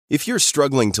If you're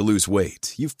struggling to lose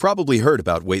weight, you've probably heard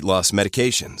about weight loss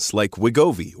medications like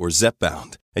Wegovy or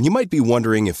Zepbound, and you might be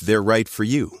wondering if they're right for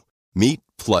you. Meet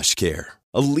PlushCare,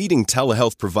 a leading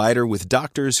telehealth provider with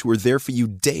doctors who are there for you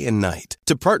day and night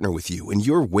to partner with you in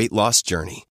your weight loss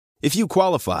journey. If you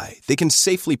qualify, they can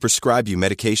safely prescribe you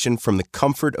medication from the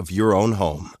comfort of your own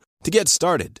home. To get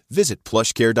started, visit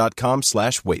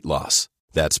plushcare.com/weightloss.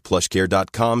 That's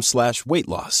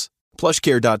plushcare.com/weightloss.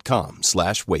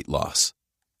 plushcare.com/weightloss.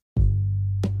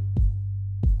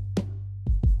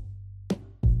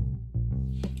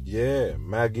 Yeah,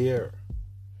 Magyar.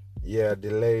 Yeah,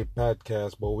 delayed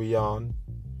podcast, but we on.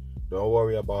 Don't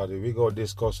worry about it. We go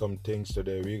discuss some things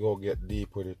today. We go get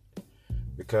deep with it.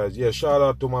 Because, yeah, shout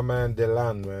out to my man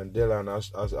Dylan, man. Dylan,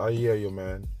 I hear you,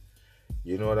 man.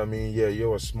 You know what I mean? Yeah,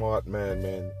 you're a smart man,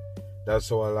 man. That's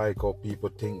how I like how people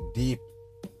think deep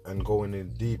and going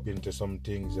in deep into some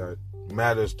things that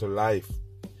matters to life.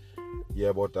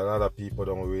 Yeah, but a lot of people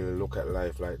don't really look at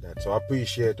life like that. So I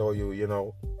appreciate how you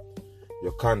know,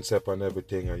 your concept and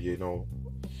everything, and you know,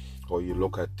 how you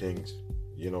look at things.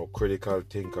 You know, critical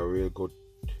thinker, real good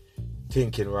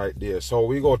thinking right there. So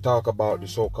we go talk about the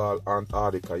so-called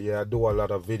Antarctica. Yeah, I do a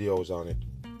lot of videos on it.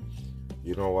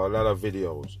 You know, a lot of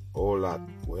videos, a whole lot.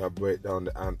 Where I break down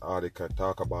the Antarctica,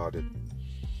 talk about it.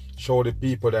 Show the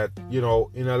people that, you know,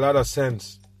 in a lot of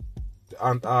sense, the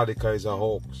Antarctica is a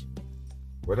hoax.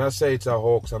 When I say it's a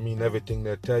hoax, I mean everything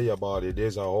they tell you about it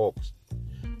is a hoax.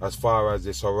 As far as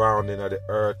the surrounding of the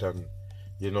earth and,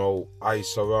 you know,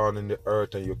 ice surrounding the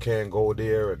earth and you can't go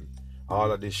there and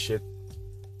all of this shit.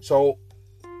 So,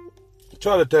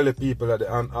 try to tell the people that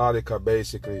the Antarctica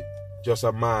basically just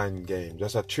a mind game,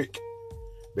 just a trick.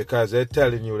 Because they're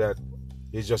telling you that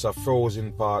it's just a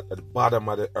frozen part at the bottom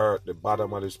of the earth, the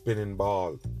bottom of the spinning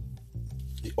ball.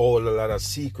 It holds a lot of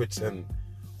secrets and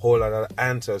hold a lot of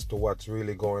answers to what's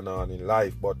really going on in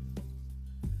life. But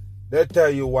they tell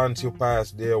you once you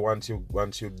pass there, once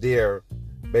you're there,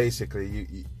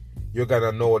 basically you're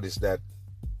gonna notice that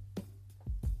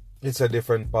it's a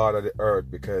different part of the earth,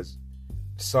 because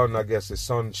the sun, I guess the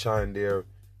sun shine there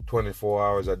 24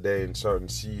 hours a day in certain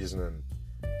seasons, and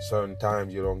certain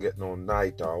times you don't get no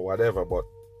night or whatever. But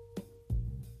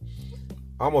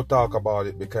I'm gonna talk about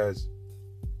it because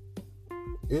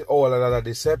it's all a lot of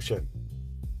deception.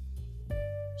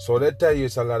 So they tell you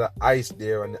it's a lot of ice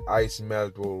there, and the ice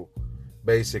melt will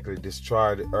basically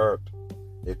destroy the earth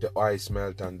if the ice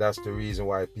melt, and that's the reason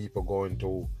why people go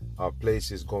into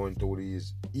places going through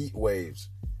these heat waves,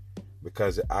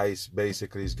 because the ice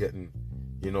basically is getting,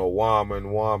 you know, warmer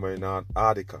and warmer in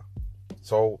Antarctica.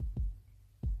 So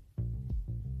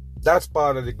that's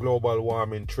part of the global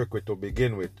warming trickery to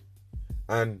begin with.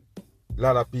 And a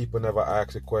lot of people never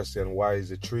ask the question, why is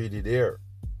the treaty there?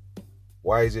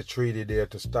 Why is the treaty there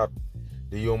to stop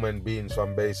the human beings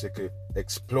from basically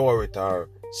explore it or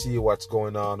see what's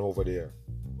going on over there?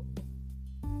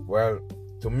 Well,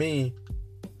 to me,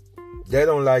 they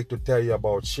don't like to tell you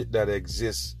about shit that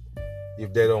exists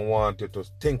if they don't want you to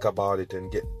think about it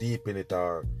and get deep in it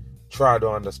or try to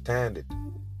understand it.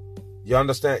 You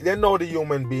understand? They know the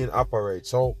human being operates.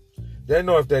 So they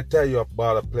know if they tell you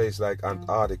about a place like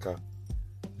Antarctica,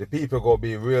 the people go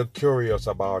be real curious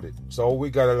about it. So we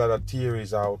got a lot of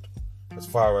theories out as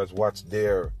far as what's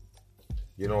there.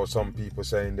 You know, some people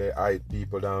saying they hide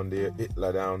people down there,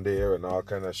 Hitler down there and all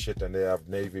kind of shit, and they have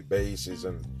Navy bases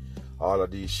and all of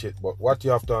these shit. But what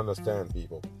you have to understand,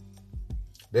 people,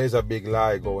 there's a big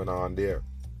lie going on there.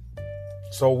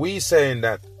 So we saying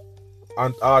that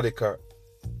Antarctica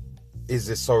is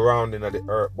the surrounding of the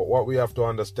earth. But what we have to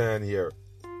understand here,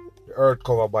 the earth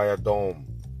covered by a dome.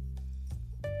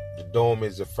 The dome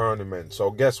is the firmament. So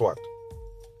guess what?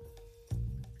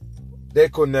 They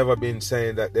could never been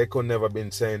saying that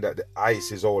the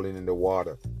ice is holding in the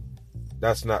water.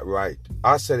 That's not right.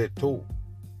 I said it too.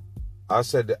 I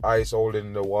said the ice holding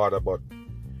in the water, but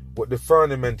with the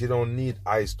firmament, you don't need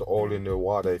ice to hold in the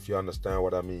water, if you understand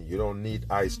what I mean. You don't need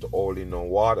ice to hold in no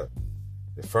water.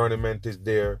 The firmament is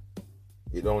there.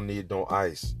 You don't need no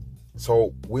ice.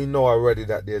 So we know already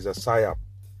that there's a psyop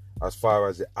as far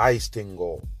as the ice thing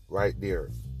go right there.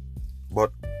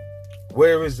 But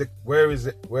where is the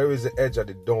edge of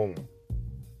the dome?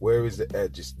 Where is the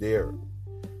edge? It's there.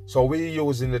 So we're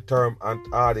using the term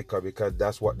Antarctica because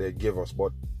that's what they give us,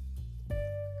 but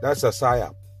that's a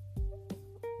psyop.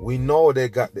 We know they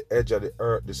got the edge of the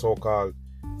earth, the so-called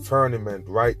firmament,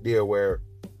 right there where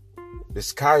the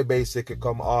sky basically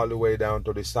come all the way down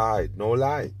to the side. No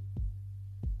lie.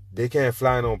 They can't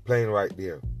fly no plane right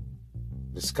there.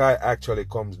 The sky actually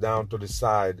comes down to the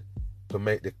side to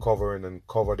make the covering and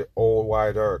cover the whole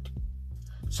wide earth.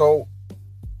 So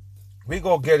we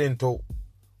go get into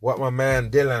what my man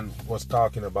Dylan was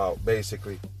talking about,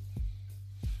 basically,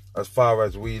 as far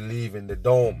as we leaving the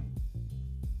dome.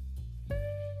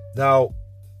 Now,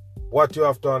 what you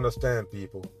have to understand,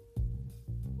 people,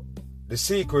 the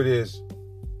secret is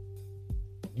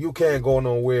you can't go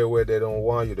nowhere where they don't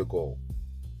want you to go.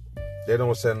 They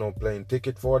don't sell no plane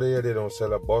ticket for there. They don't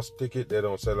sell a bus ticket. They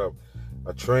don't sell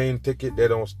a train ticket.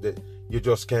 You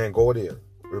just can't go there.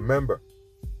 Remember,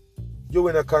 you're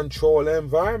in a controlled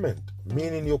environment,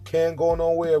 meaning you can't go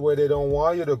nowhere where they don't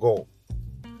want you to go.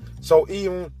 So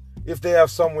even if they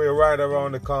have somewhere right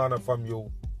around the corner from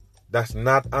you that's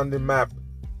not on the map,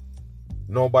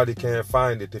 nobody can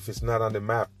find it if it's not on the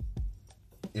map.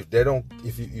 If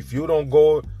you don't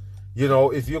go,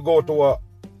 if you go to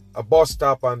a bus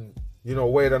stop and,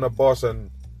 wait on a bus and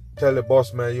tell the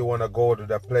bus man you want to go to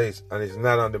that place and it's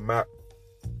not on the map,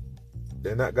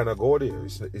 they're not going to go there.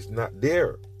 It's not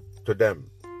there to them,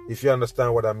 if you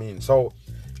understand what I mean. So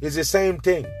it's the same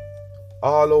thing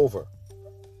all over.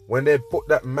 When they put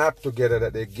that map together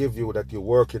that they give you that you're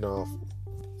working off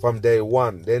from day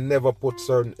one, they never put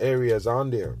certain areas on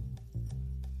there.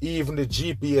 Even the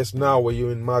GPS now, where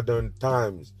you're in modern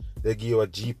times, they give you a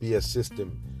GPS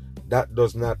system that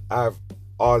does not have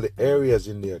all the areas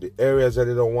in there. The areas that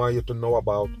they don't want you to know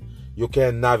about, you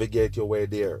can't navigate your way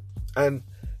there. And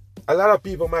a lot of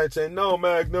people might say, no,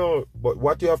 Mag, no. But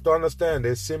what you have to understand,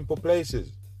 there's simple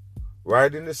places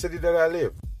right in the city that I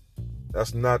live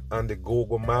that's not on the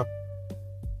Google map,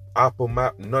 Apple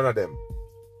map, none of them.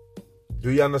 Do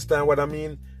you understand what I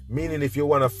mean? Meaning if you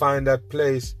want to find that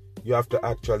place, you have to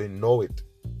actually know it.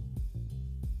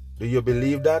 Do you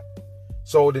believe that?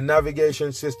 So the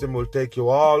navigation system will take you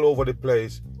all over the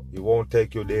place. It won't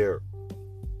take you there.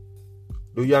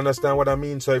 Do you understand what I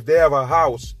mean? So if they have a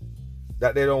house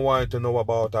that they don't want you to know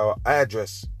about our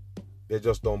address, they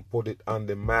just don't put it on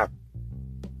the map.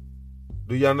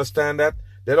 Do you understand that?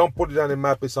 They don't put it on the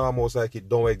map. It's almost like it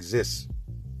don't exist.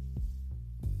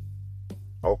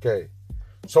 Okay.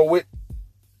 So with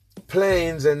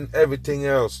planes and everything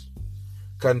else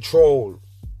controlled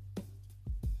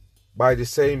by the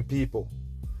same people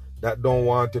that don't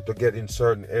want you to get in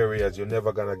certain areas, you're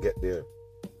never gonna get there.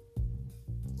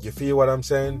 You feel what I'm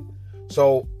saying?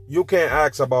 So you can't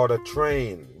ask about a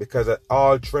train because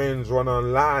all trains run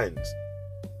on lines.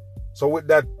 So with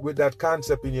that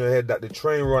concept in your head that the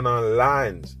train run on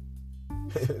lines,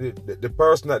 the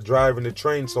person that driving the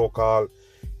train, so-called,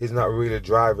 is not really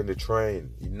driving the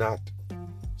train. He's not.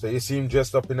 So you see him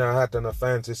dressed up in a hat and a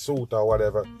fancy suit or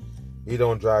whatever. He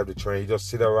don't drive the train. He just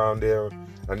sit around there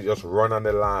and he just run on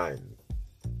the line.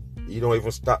 He don't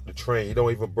even stop the train. He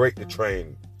don't even break the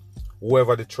train.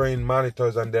 Whoever the train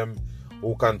monitors and them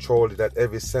who control it at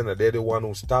every center, they're the one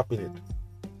who's stopping it.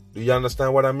 Do you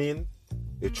understand what I mean?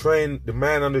 The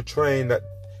man on the train that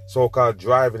so-called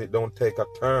driving it don't take a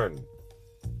turn.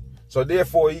 So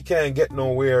therefore he can't get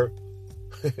nowhere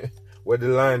where the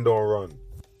line don't run.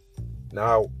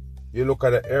 Now, you look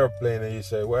at an airplane and you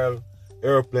say, well,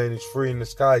 airplane is free in the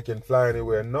sky, can fly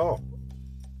anywhere. No.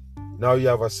 Now you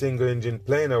have a single engine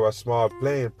plane or a small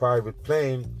plane, private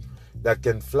plane that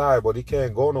can fly, but it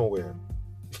can't go nowhere.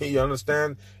 You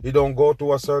understand? It don't go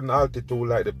to a certain altitude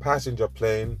like the passenger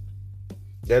plane.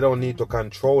 They don't need to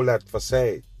control that for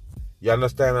say. You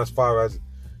understand, as far as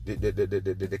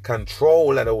the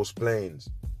control of those planes.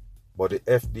 But the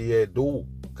FDA do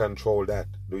control that.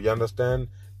 Do you understand?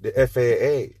 The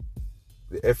FAA.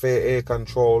 The FAA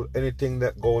control anything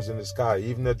that goes in the sky,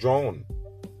 even a drone.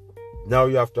 Now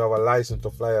you have to have a license to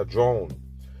fly a drone.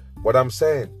 What I'm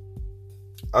saying,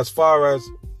 as far as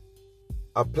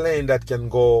a plane that can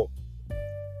go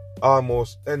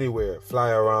almost anywhere,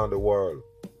 fly around the world,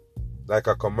 like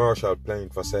a commercial plane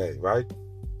for say, right?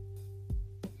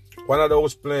 One of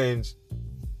those planes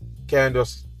can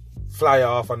just fly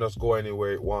off and just go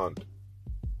anywhere it wants.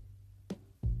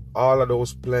 All of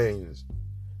those planes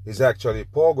is actually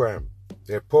programmed.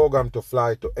 They're programmed to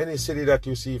fly to any city that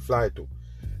you see fly to.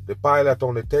 The pilot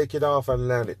only take it off and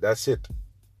land it. That's it.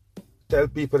 Tell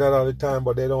people that all the time,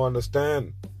 but they don't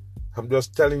understand. I'm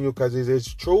just telling you because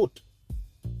it's truth.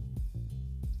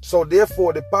 So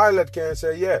therefore, the pilot can't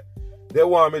say, yeah, they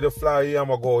want me to fly here, I'm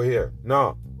going to go here.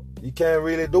 No, you can't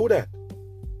really do that.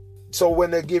 So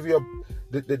when they give you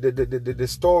the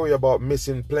story about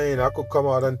missing plane, I could come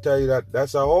out and tell you that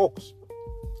that's a hoax.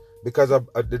 Because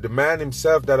the man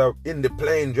himself that are in the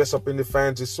plane, dressed up in the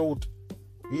fancy suit,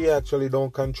 he actually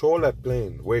don't control that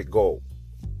plane, where it go.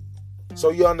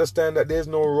 So you understand that there's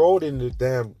no road in the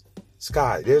damn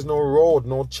sky. There's no road,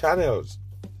 no channels.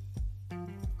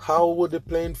 How would the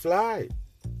plane fly?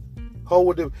 How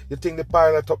would you think the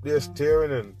pilot up there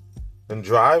steering and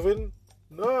driving?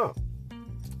 No.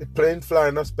 The plane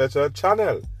flying a special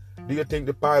channel. Do you think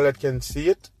the pilot can see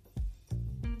it?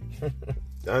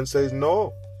 The answer is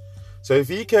no. So if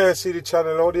he can't see the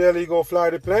channel, how the hell he go fly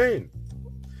the plane?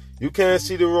 You can't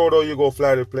see the road, or you go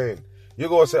fly the plane. You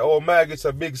go say, oh, Mag, it's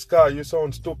a big sky. You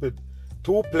sound stupid.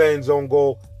 Two planes don't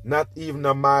go not even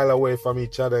a mile away from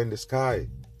each other in the sky.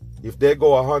 If they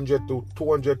go 100 to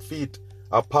 200 feet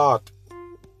apart,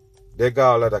 they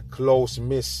got a lot of close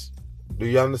miss. Do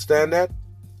you understand that?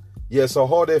 Yeah, so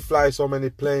how they fly so many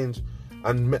planes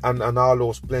and all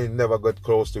those planes never get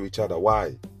close to each other?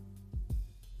 Why?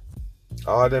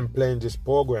 All them planes is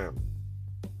programmed.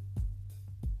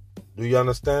 Do you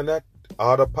understand that?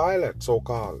 Autopilot,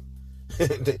 so-called.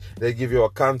 They give you a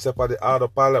concept of the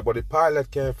autopilot, but the pilot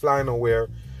can't fly nowhere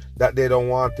that they don't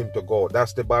want him to go.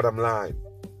 That's the bottom line.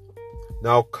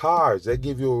 Now cars, they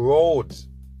give you roads.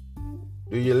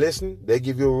 Do you listen? They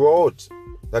give you roads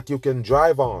that you can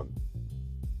drive on.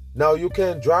 Now you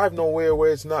can't drive nowhere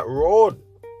where it's not road.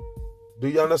 Do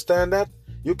you understand that?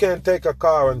 You can't take a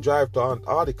car and drive to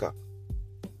Antarctica.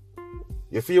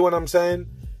 You feel what I'm saying?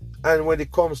 And when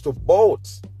it comes to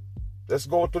boats, let's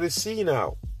go to the sea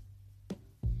now.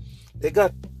 They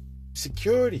got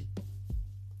security.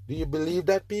 Do you believe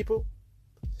that, people?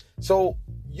 So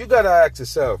you gotta ask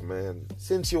yourself, man,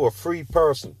 since you're a free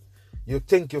person, you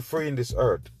think you're free in this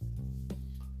earth.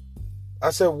 I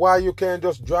said, why you can't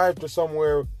just drive to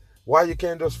somewhere? Why you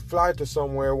can't just fly to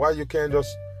somewhere? Why you can't just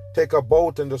take a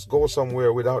boat and just go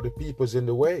somewhere without the people's in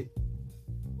the way?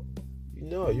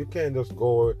 No, you can't just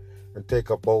go and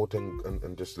take a boat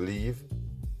and just leave.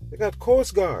 They got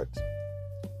Coast Guards.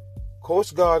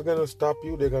 Coast Guard gonna stop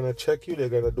you. They're gonna check you. They're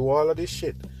gonna do all of this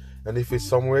shit. And if it's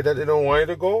somewhere that they don't want you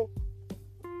to go,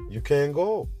 you can't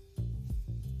go.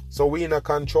 So we in a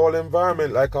controlled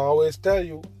environment, like I always tell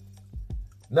you.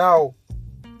 Now,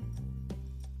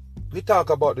 we talk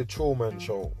about the Truman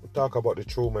Show.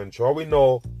 We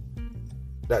know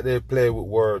that they play with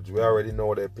words. We already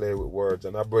know they play with words.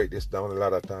 And I break this down a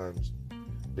lot of times.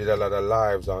 Did a lot of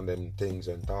lives on them things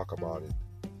and talk about it.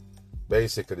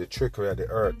 Basically, the trickery of the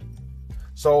earth.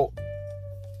 So,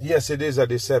 yes, it is a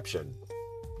deception.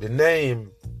 The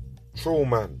name,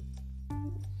 Truman.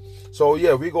 So,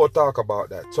 yeah, we go talk about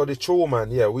that. So, the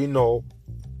Truman, yeah, we know.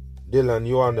 Dylan,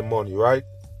 you on the money, right?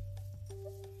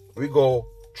 We go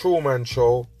Truman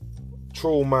Show,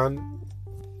 Truman.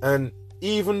 And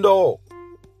even though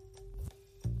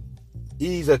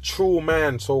he's a true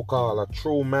man, so-called, a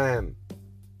true man,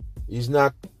 he's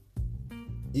not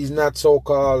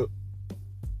so-called,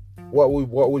 what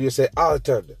would you say,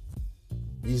 altered.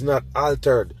 He's not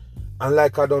altered. And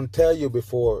like I don't tell you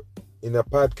before in a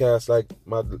podcast, like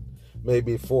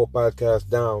maybe 4 podcasts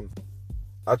down,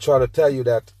 I try to tell you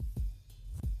that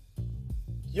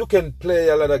you can play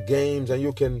a lot of games and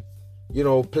you can,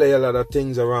 play a lot of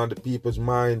things around the people's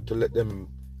mind to let them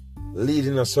lead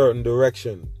in a certain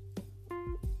direction.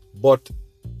 But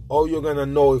how you gonna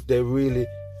know if they really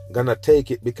gonna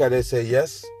take it because they say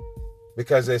yes?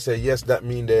 Because they say yes, that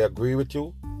means they agree with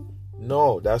you?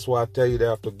 No, that's why I tell you they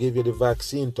have to give you the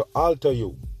vaccine to alter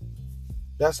you.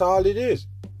 That's all it is.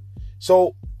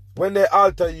 So when they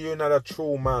alter you, you're not a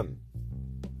true man.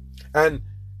 And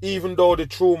even though the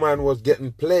true man was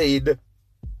getting played,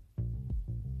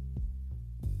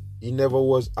 he never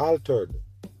was altered.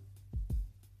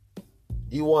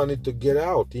 He wanted to get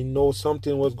out. He knows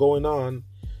something was going on.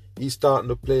 He's starting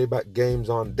to play back games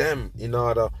on them in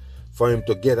order for him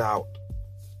to get out.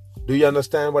 Do you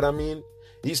understand what I mean?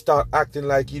 He start acting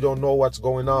like he don't know what's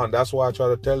going on. That's why I try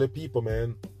to tell the people,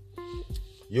 man.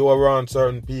 You around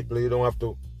certain people, you don't have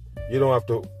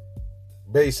to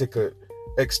basically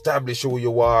establish who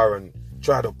you are and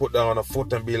try to put down a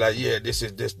foot and be like, yeah, this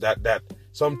is this, that.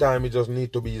 Sometimes you just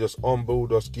need to be just humble,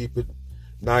 just keep it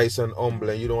nice and humble,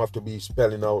 and you don't have to be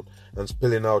spelling out and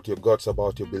spilling out your guts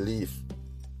about your belief.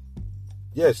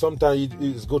 Yeah, sometimes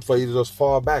it's good for you to just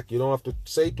fall back. You don't have to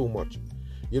say too much.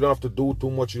 You don't have to do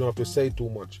too much. You don't have to say too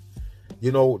much.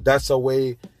 That's a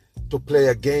way to play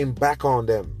a game back on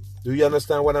them. Do you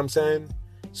understand what I'm saying?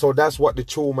 So that's what the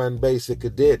true man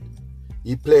basically did.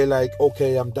 He played like,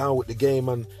 okay, I'm down with the game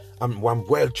and I'm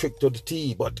well tricked to the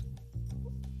T, but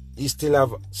he still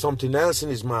have something else in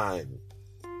his mind.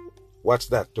 What's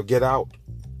that? To get out.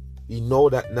 He know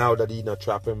that now that he's in a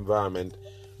trap environment.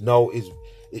 Now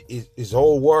his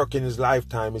whole work in his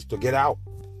lifetime is to get out.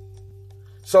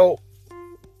 So,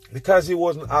 because he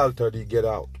wasn't altered, he get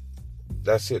out.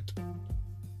 That's it.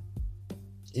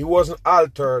 He wasn't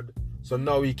altered, so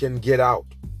now he can get out.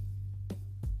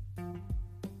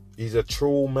 He's a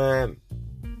true man.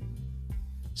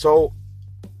 So,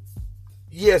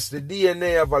 yes, the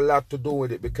DNA have a lot to do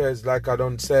with it because, like I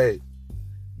don't say,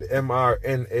 the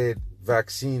mRNA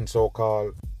vaccine,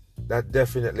 so-called, that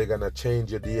definitely gonna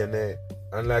change your DNA.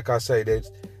 And like I say, they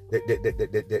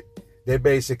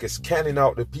basically scanning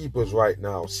out the peoples right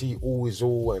now, see who is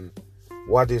who and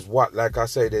what is what. Like I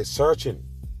say, they're searching.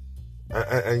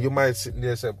 And you might sit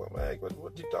there and say, well, Mike,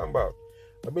 what you talking about?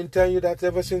 I've been telling you that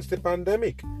ever since the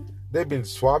pandemic. They've been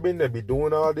swabbing, they've been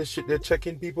doing all this shit, they're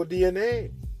checking people's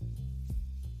DNA.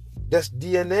 That's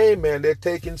DNA, man. They're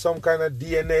taking some kind of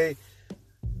DNA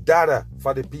data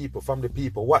for the people, from the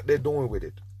people, what they're doing with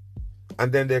it.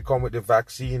 And then they come with the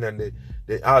vaccine and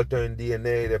they altering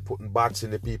DNA, they're putting bots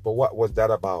in the people. What was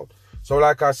that about? So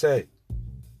like I say,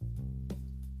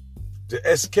 to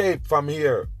escape from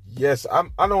here, yes,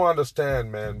 I don't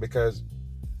understand, man, because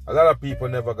a lot of people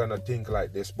never gonna think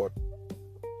like this, but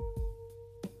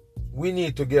we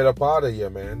need to get up out of here,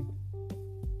 man.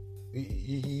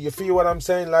 You feel what I'm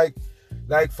saying? Like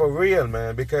for real,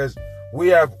 man, because we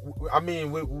have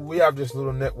this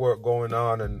little network going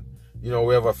on, and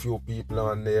we have a few people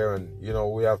on there, and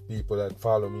we have people that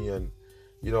follow me, and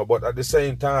but at the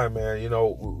same time, man,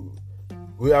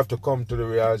 we have to come to the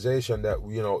realization that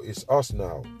it's us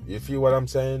now. You feel what I'm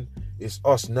saying? It's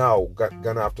us now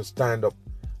gonna have to stand up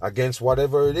against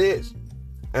whatever it is.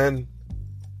 And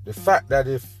the fact that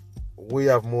if we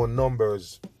have more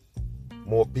numbers,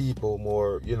 more people,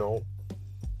 more,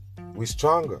 we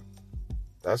stronger.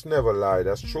 That's never lie,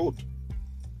 that's truth.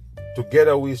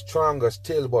 Together we stronger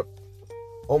still, but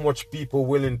how much people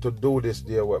willing to do this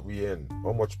there what we in?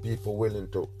 How much people willing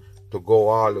to go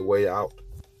all the way out?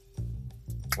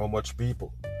 How much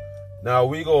people? Now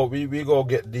we go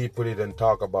get deep with it and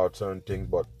talk about certain things,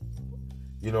 but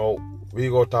we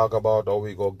go talk about how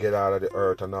we go get out of the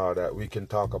earth and all that. We can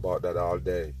talk about that all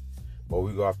day, but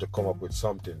we go have to come up with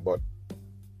something. But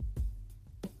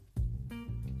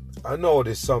I know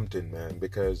there's something, man,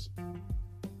 because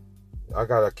I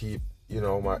gotta keep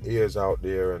my ears out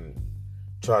there and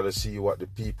try to see what the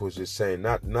peoples is saying.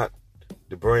 Not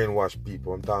the brainwashed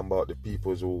people. I'm talking about the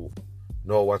peoples who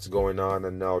know what's going on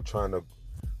and now trying to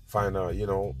find a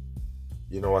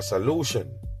a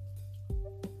solution.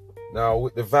 Now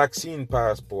with the vaccine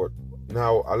passport,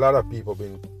 now a lot of people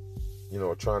been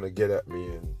trying to get at me,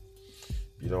 and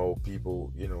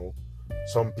people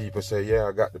some people say, yeah,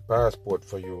 I got the passport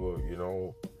for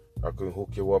you, I could hook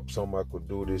you up, I could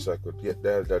do this, I could get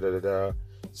that, da.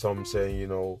 Some saying,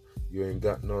 you ain't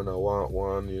got none, I want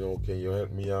one, can you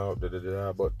help me out,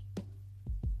 da. But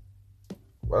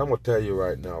I'm gonna tell you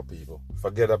right now, people,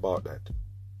 forget about that.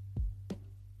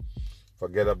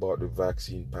 Forget about the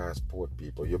vaccine passport,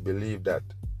 people. You believe that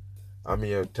I'm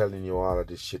here telling you all of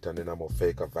this shit and then I'm gonna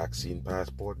fake a vaccine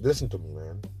passport? Listen to me,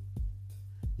 man.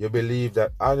 You believe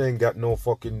that I ain't got no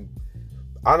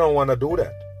I don't want to do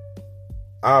that.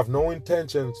 I have no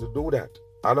intention to do that.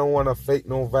 I don't want to fake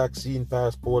no vaccine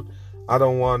passport. I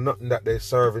don't want nothing that they're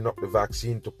serving up the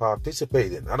vaccine to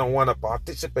participate in. I don't want to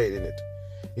participate in it.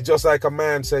 It's just like a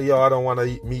man say, yo, I don't want to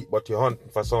eat meat, but you're hunting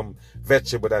for some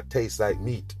vegetable that tastes like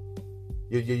meat.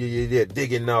 You're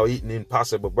digging now, eating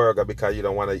Impossible Burger because you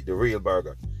don't want to eat the real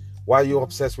burger. Why are you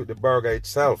obsessed with the burger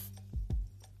itself?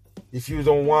 If you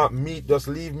don't want meat, just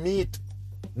leave meat.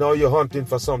 Now you're hunting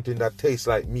for something that tastes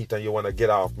like meat and you want to get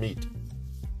off meat.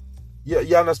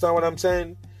 You understand what I'm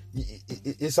saying?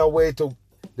 It's a way to...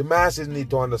 The masses need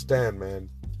to understand, man.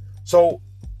 So,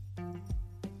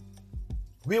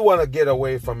 we want to get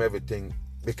away from everything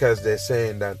because they're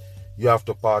saying that you have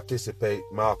to participate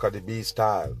Mark of the Beast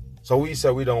style. So we say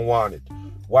we don't want it.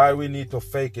 Why we need to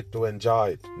fake it to enjoy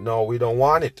it? No, we don't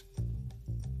want it.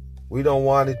 We don't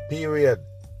want it, period.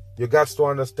 You got to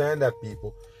understand that,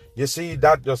 people. You see,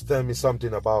 that just tell me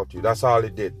something about you. That's all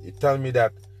it did. It tell me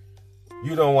that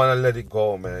you don't want to let it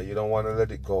go, man. You don't want to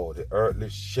let it go. The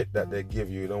earthly shit that they give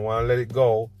you, you don't want to let it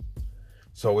go.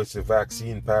 So it's a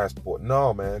vaccine passport.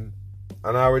 No, man.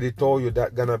 And I already told you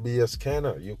that gonna be a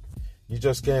scanner. You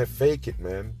just can't fake it,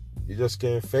 man. You just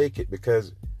can't fake it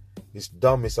because it's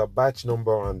dumb. It's a batch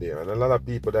number on there. And a lot of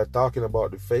people that are talking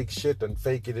about the fake shit and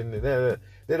fake it in there,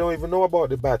 they don't even know about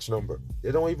the batch number.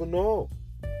 They don't even know.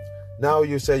 Now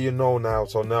you say you know now,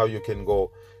 so now you can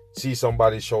go see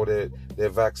somebody show their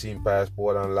vaccine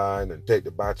passport online and take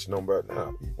the batch number.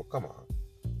 Now, people, come on.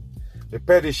 The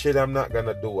petty shit I'm not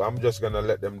gonna do. I'm just gonna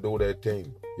let them do their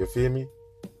thing. You feel me?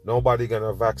 Nobody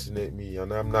gonna vaccinate me,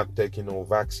 and I'm not taking no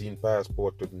vaccine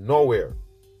passport to nowhere.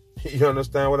 You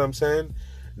understand what I'm saying?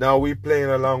 Now we playing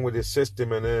along with the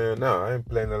system, and no, I ain't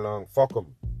playing along. Fuck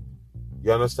them.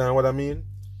 You understand what I mean?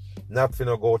 Not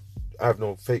finna go have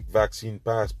no fake vaccine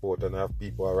passport and have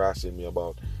people harassing me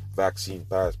about vaccine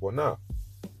passport. No.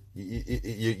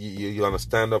 You gonna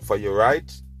stand up for your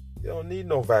rights? You don't need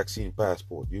no vaccine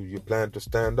passport. You plan to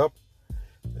stand up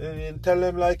and tell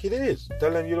them like it is.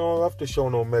 Tell them you don't have to show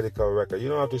no medical record. You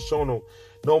don't have to show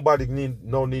nobody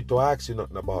need to ask you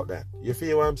nothing about that. You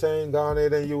feel what I'm saying? Go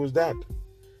ahead and use that.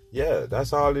 Yeah,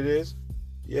 that's all it is.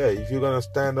 Yeah, if you're gonna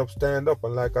stand up, stand up.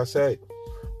 And like I said,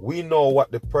 we know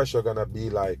what the pressure gonna be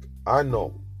like. I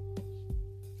know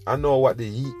what the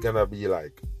heat gonna be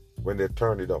like when they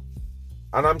turn it up.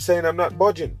 And I'm saying I'm not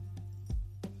budging.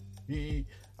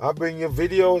 I bring you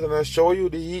videos and I show you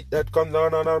the heat that comes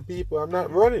down on our people. I'm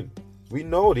not running. We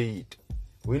know the heat.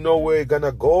 We know where it's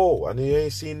gonna go, and you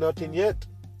ain't seen nothing yet.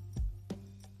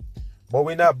 But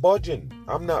we're not budging.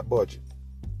 I'm not budging.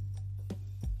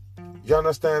 You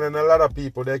understand? And a lot of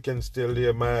people, they can still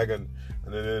lay mag and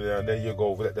then you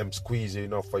go let them squeeze you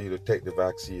enough for you to take the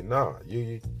vaccine. No,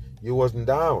 you wasn't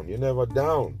down. You never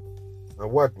down.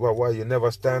 And what? You never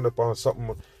stand up on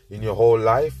something in your whole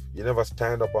life? You never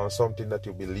stand up on something that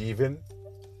you believe in?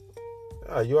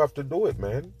 Yeah, you have to do it,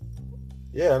 man.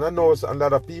 Yeah, and I know a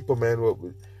lot of people, man,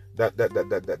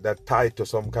 that tied to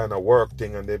some kind of work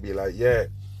thing, and they be like, yeah,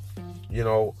 you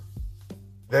know,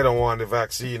 they don't want the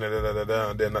vaccine,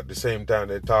 and then at the same time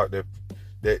they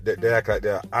act like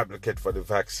they're an advocate for the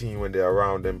vaccine when they're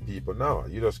around them people. No,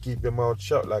 you just keep your mouth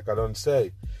shut, like I don't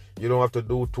say. You don't have to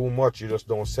do too much. You just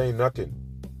don't say nothing.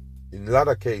 In a lot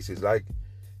of cases, like,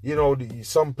 you know,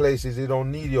 some places they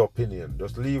don't need your opinion.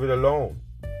 Just leave it alone.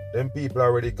 Them people are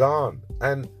already gone.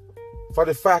 And for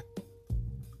the fact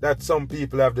that some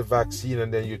people have the vaccine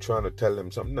and then you're trying to tell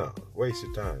them something, no, waste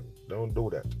your time. Don't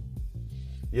do that.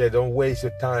 Yeah, don't waste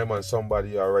your time on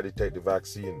somebody who already take the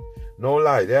vaccine. No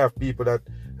lie, they have people that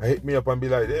hit me up and be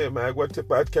like, hey man, what's the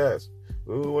podcast?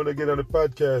 We want to get on the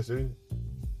podcast. Eh?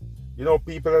 You know,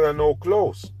 people that are no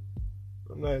close.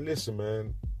 I'm like, listen,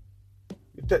 man,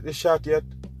 you take the shot yet?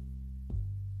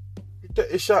 You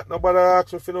take the shot, nobody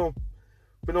asks if you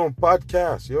don't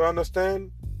podcast. You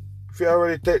understand? If you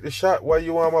already take the shot, what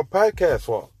you want my podcast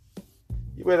for?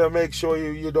 You better make sure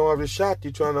you don't have the shot.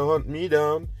 You're trying to hunt me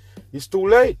down. It's too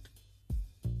late.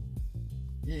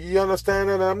 You understand?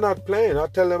 And I'm not playing. I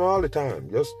tell them all the time.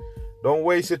 Just don't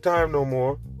waste your time no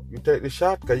more. You take the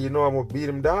shot because you know I'm going to beat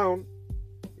them down.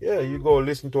 Yeah, you go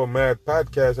listen to a mad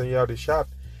podcast and you have the shot.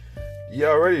 You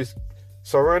already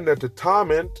surrender to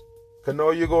torment because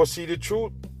now you go see the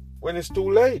truth when it's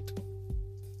too late.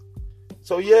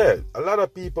 So yeah, a lot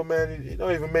of people, man, it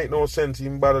don't even make no sense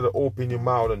even bother to open your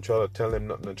mouth and try to tell them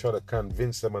nothing and try to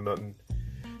convince them or nothing.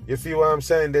 You feel what I'm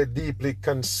saying? They're deeply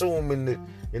consumed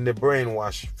in the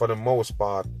brainwash for the most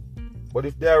part. But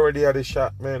if they already had a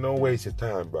shot, man, don't waste your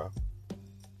time, bro.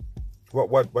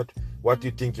 What do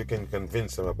you think you can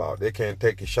convince them about? They can't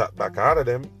take a shot back out of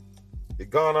them. They're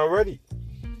gone already.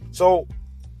 So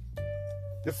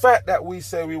the fact that we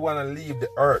say we want to leave the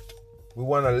earth, we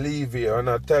want to leave here, and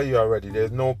I tell you already,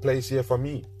 there's no place here for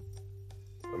me.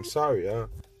 I'm sorry, huh?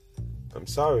 I'm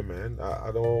sorry, man.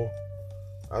 I don't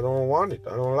want it.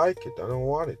 I don't like it. I don't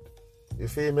want it. You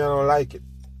feel me? I don't like it.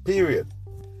 Period.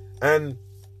 And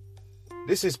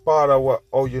this is part of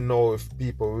how you know if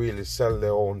people really sell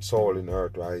their own soul in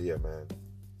earth right here, man.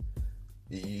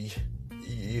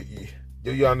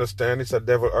 Do you understand it's a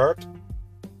devil earth?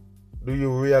 Do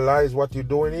you realize what you're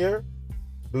doing here?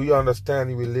 Do you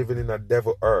understand we're living in a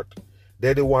devil earth?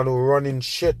 They're the one who running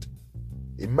shit.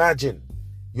 Imagine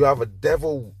you have a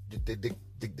devil,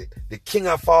 the king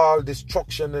of all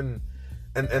destruction and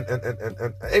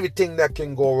everything that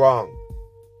can go wrong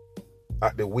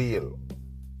at the wheel,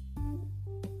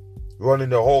 running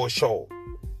the whole show,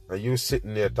 and you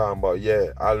sitting there talking about, yeah,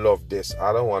 I love this,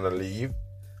 I don't want to leave.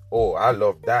 Oh, I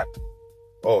love that.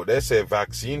 Oh, they say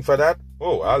vaccine for that.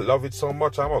 Oh, I love it so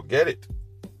much, I'm gonna get it.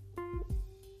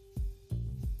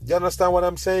 You understand what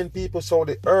I'm saying, people? So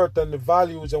the earth and the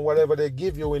values and whatever they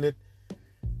give you in it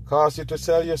cause you to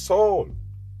sell your soul.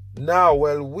 Now,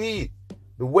 well, we,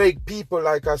 the Wake people,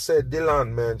 like I said,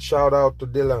 Dylan, man, shout out to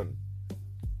Dylan.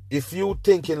 If you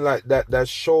thinking like that, that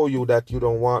show you that you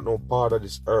don't want no part of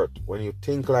this earth. When you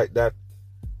think like that,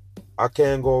 I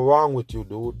can't go wrong with you,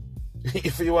 dude.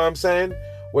 You feel what I'm saying?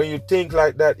 When you think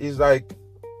like that, it's like,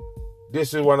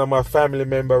 this is one of my family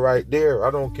member right there.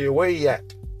 I don't care where he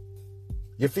at.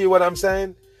 You feel what I'm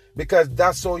saying? Because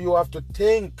that's how you have to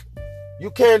think.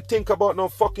 You can't think about no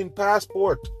fucking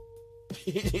passport.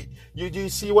 you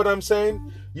see what I'm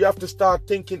saying? You have to start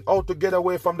thinking how to get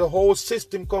away from the whole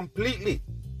system completely.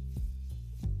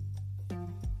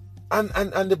 And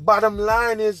the bottom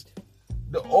line is,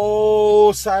 the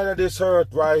whole side of this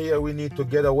earth right here, we need to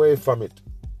get away from it.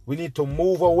 We need to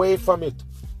move away from it.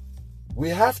 We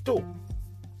have to.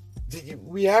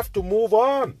 We have to move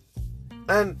on.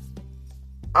 And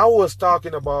I was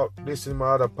talking about this in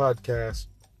my other podcast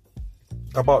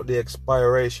about the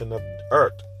expiration of the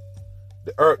earth.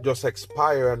 The earth just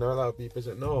expire, and a lot of people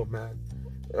say, no, man,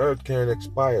 the earth can't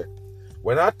expire.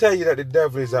 When I tell you that the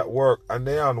devil is at work and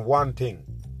they're on one thing,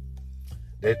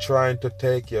 they're trying to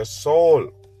take your soul.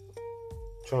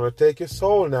 Trying to take your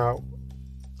soul now.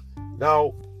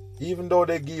 Now, even though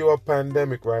they give you a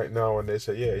pandemic right now and they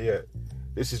say, yeah,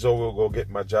 this is how we'll go get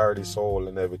majority soul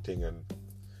and everything, and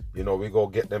we go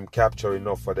get them capture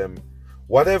enough for them.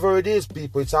 Whatever it is,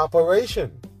 people, it's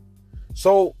operation.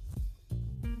 So,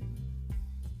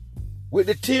 with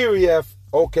the theory of,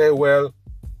 okay, well,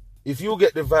 if you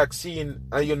get the vaccine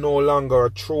and you're no longer a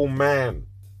true man,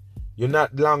 you're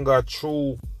not longer a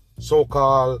true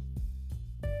so-called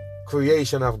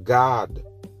creation of God.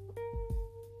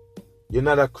 You're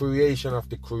not a creation of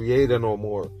the Creator no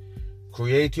more.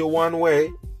 Create you one way.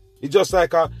 It's just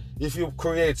like if you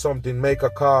create something, make a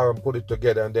car and put it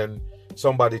together, and then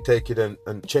somebody take it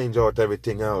and change out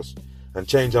everything else and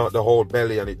change out the whole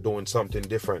belly and it doing something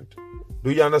different.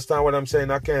 Do you understand what I'm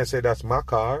saying? I can't say that's my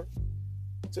car.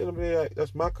 Say to me,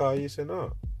 that's my car. You say,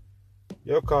 no.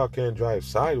 Your car can't drive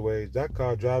sideways. That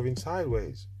car driving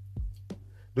sideways.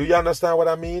 Do you understand what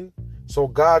I mean? So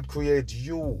God creates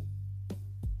you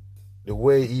the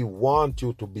way He wants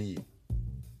you to be.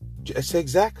 It's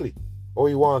exactly how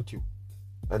He wants you.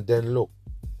 And then look,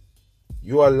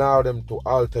 you allow them to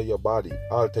alter your body,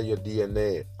 alter your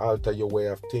DNA, alter your way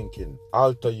of thinking,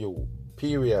 alter you,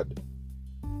 period.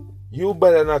 You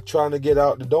better not trying to get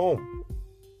out the dome.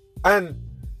 And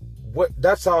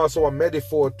that's also a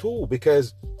metaphor too,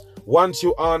 because once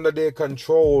you're under their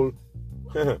control,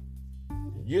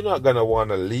 you're not going to want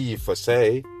to leave for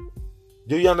say.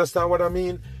 Do you understand what I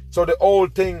mean? So the whole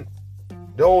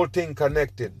thing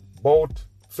connected, both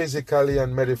physically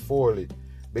and metaphorically.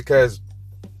 Because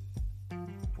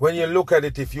when you look at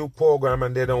it, if you program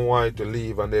and they don't want you to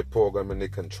leave and they program and they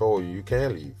control you, you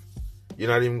can't leave. You're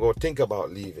not even going to think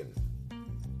about leaving.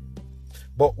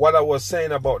 But what I was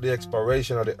saying about the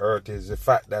expiration of the earth is the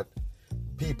fact that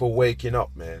people waking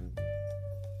up, man.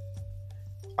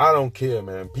 I don't care,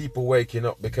 man. People waking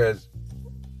up, because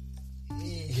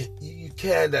you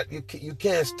can't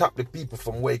stop the people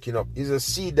from waking up. It's a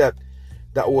seed that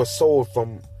was sold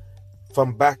from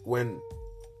back when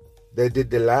they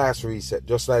did the last reset.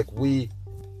 Just like we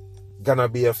gonna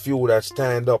be a few that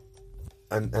stand up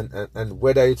and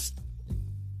whether it's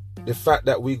the fact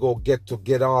that we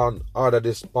get on out of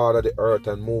this part of the earth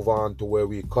and move on to where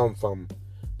we come from,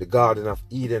 the Garden of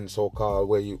Eden, so-called,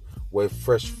 where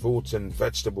fresh fruits and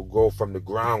vegetables grow from the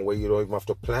ground, where you don't even have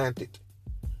to plant it.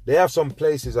 They have some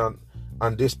places on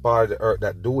this part of the earth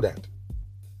that do that.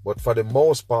 But for the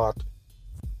most part,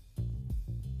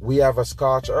 we have a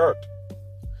scorched earth.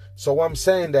 So I'm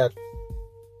saying that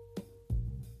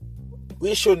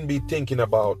we shouldn't be thinking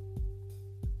about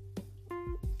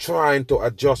trying to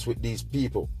adjust with these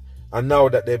people. And now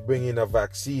that they bring in a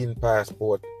vaccine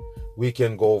passport, we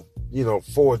can go,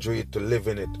 forgery it to live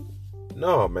in it.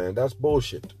 No, man, that's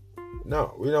bullshit.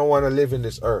 No, we don't want to live in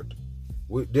this earth.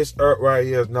 This earth right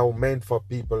here is now meant for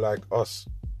people like us.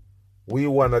 We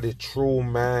want the true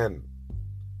man.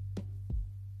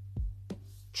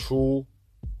 True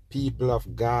people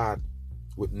of God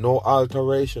with no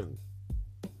alteration.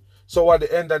 So at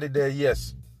the end of the day,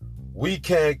 yes, we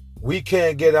can't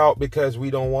get out because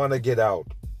we don't want to get out.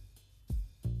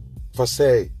 For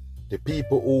say, the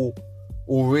people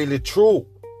who really true.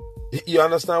 You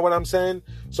understand what I'm saying?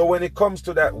 So when it comes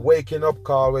to that waking up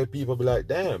call where people be like,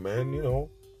 damn, man,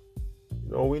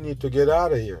 we need to get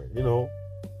out of here,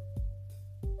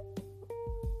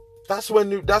 That's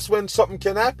when something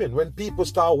can happen. When people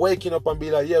start waking up and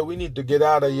be like, yeah, we need to get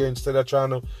out of here instead of trying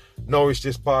to nourish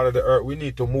this part of the earth. We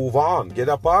need to move on. Get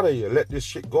up out of here. Let this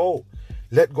shit go.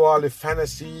 Let go all the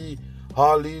fantasy,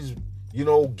 all these,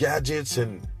 gadgets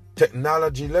and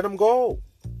technology. Let them go.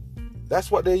 That's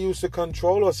what they use to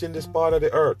control us in this part of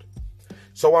the earth.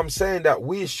 So I'm saying that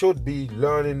we should be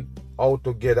learning how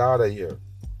to get out of here.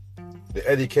 The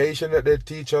education that they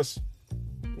teach us,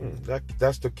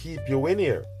 that's to keep you in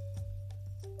here.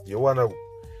 You want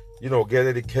to, get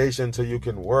education so you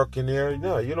can work in here?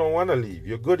 No, you don't want to leave.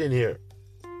 You're good in here.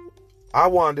 I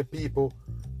want the people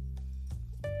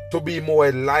to be more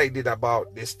enlightened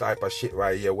about this type of shit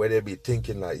right here, where they be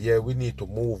thinking like, yeah, we need to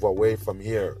move away from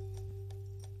here.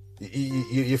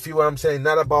 You feel what I'm saying?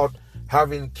 Not about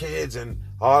having kids and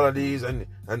all of these and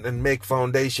make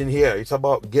foundation here. It's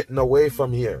about getting away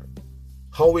from here.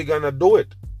 How we gonna do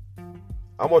it?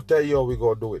 I'm gonna tell you how we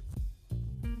gonna do it.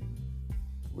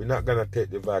 We're not gonna take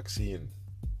the vaccine,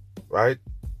 right?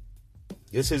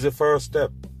 This is the first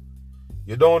step.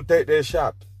 You don't take their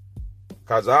shot.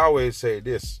 Because I always say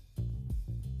this.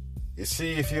 You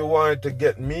see, if you wanted to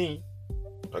get me,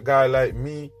 a guy like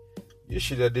me, you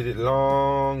should have did it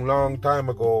long time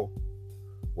ago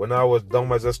when I was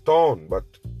dumb as a stone. But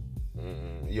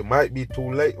you might be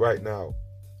too late right now.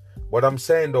 But I'm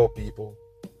saying though, people,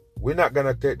 we're not going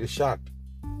to take the shot.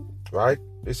 Right?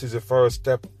 This is the first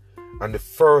step and the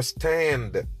first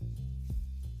stand.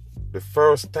 The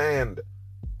first stand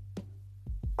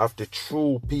of the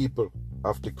true people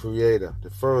of the Creator.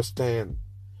 The first stand.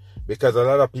 Because a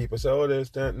lot of people say, oh, they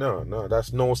stand. No,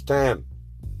 that's no stand.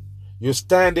 You're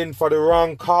standing for the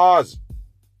wrong cause.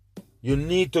 You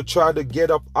need to try to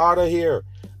get up out of here.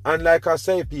 And like I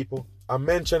say, people, I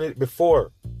mentioned it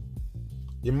before.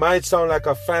 It might sound like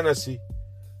a fantasy,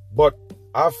 but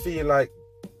I feel like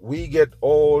we get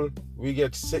old, we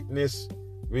get sickness,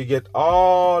 we get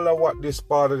all of what this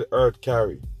part of the earth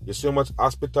carry. You see how much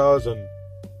hospitals and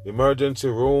emergency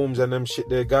rooms and them shit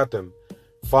they got, and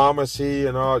pharmacy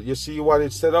and all. You see what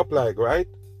it's set up like, right?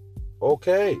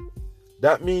 Okay.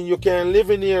 That means you can't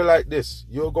live in here like this.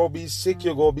 You're going to be sick.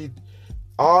 You're going to be...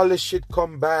 All this shit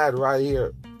come bad right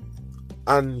here.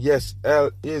 And yes, hell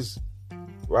is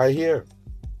right here.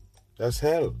 That's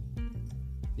hell.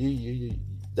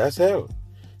 That's hell.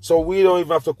 So we don't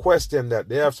even have to question that.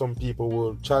 There have some people who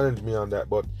will challenge me on that.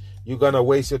 But you're going to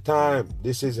waste your time.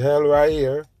 This is hell right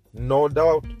here. No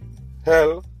doubt.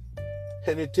 Hell.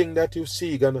 Anything that you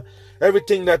see,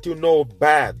 everything that you know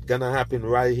bad gonna happen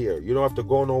right here. You don't have to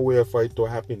go nowhere for it to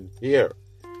happen here.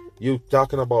 You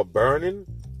talking about burning?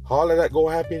 All of that go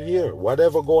happen here.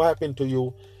 Whatever go happen to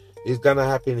you is gonna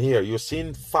happen here. You've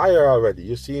seen fire already.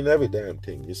 You've seen every damn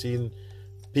thing. You've seen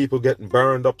people getting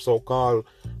burned up, so-called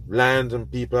lands,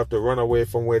 and people have to run away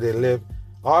from where they live.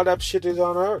 All that shit is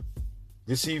on earth.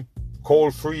 You see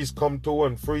cold freeze come to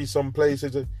and freeze some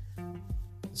places.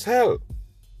 It's hell.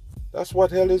 That's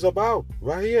what hell is about,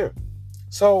 right here.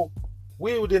 So,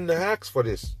 we didn't ask for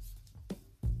this.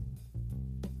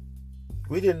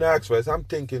 We didn't ask for this. I'm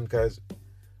thinking because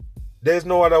there's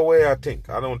no other way, I think.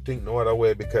 I don't think no other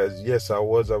way because, yes, I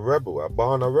was a rebel. I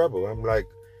born a rebel. I'm like,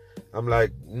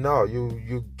 no,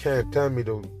 you can't tell me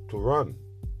to run.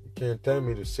 You can't tell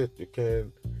me to sit. You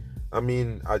can't. I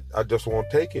mean, I just won't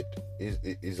take it.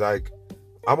 It's like,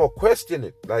 I'm going to question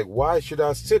it. Like, why should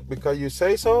I sit? Because you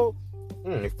say so?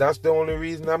 If that's the only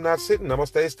reason I'm not sitting, I'm going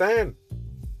to stand.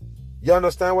 You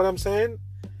understand what I'm saying?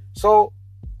 So,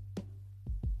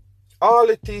 all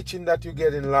the teaching that you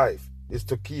get in life is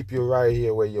to keep you right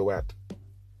here where you're at.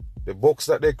 The books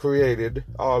that they created,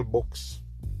 all books.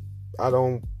 I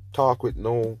don't talk with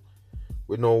no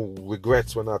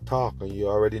regrets when I talk, and you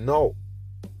already know.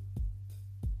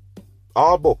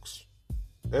 All books.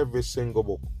 Every single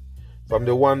book. From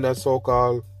the one that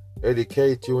so-called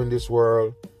educate you in this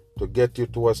world, to get you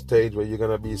to a stage where you're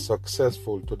going to be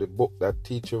successful, to the book that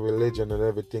teach you religion and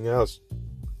everything else.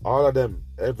 All of them,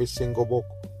 every single book.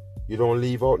 You don't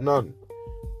leave out none.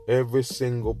 Every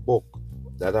single book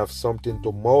that have something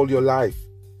to mold your life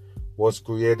was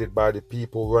created by the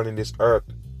people running this earth.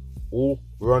 Who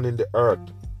running the earth?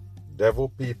 Devil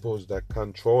peoples that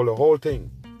control the whole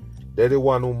thing. They're the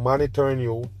one who monitoring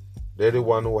you. They're the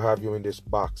one who have you in this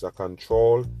box. A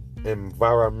control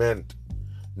environment.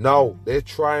 Now, they're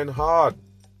trying hard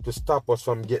to stop us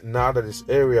from getting out of this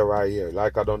area right here.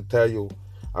 Like I don't tell you,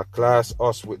 I class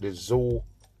us with the zoo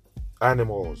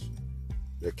animals.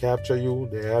 They capture you,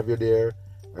 they have you there,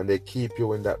 and they keep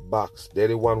you in that box. They're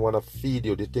the one want to feed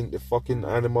you. They think the fucking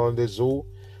animal in the zoo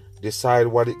decide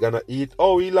what it gonna eat.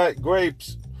 Oh, he like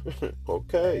grapes.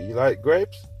 Okay, you like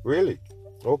grapes? Really?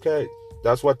 Okay,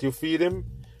 that's what you feed him?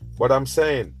 But I'm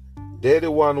saying, they're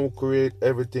the one who create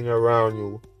everything around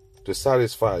you to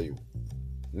satisfy you.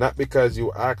 Not because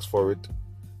you ask for it,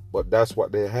 but that's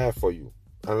what they have for you.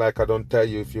 And like I don't tell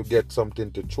you, if you get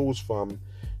something to choose from,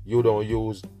 you don't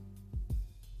use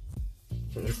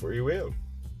your free will.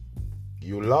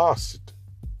 You lost it.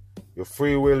 Your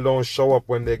free will don't show up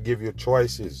when they give you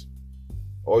choices.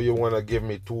 Or you want to give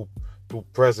me two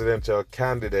presidential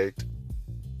candidates.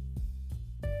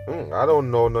 I don't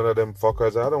know none of them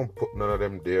fuckers. I don't put none of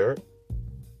them there.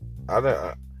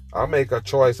 I make a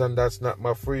choice and that's not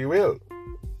my free will.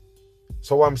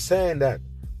 So I'm saying that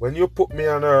when you put me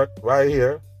on earth right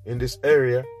here in this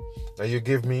area and you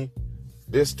give me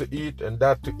this to eat and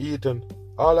that to eat, and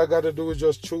all I got to do is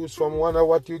just choose from one of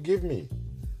what you give me.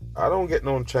 I don't get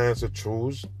no chance to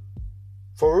choose.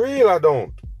 For real, I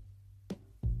don't.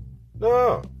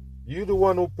 No, you the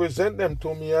one who present them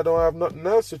to me. I don't have nothing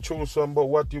else to choose from but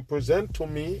what you present to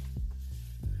me.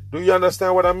 Do you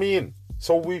understand what I mean?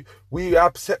 So we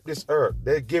accept this earth.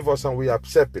 They give us and we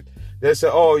accept it. They say,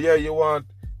 oh yeah, you want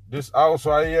this house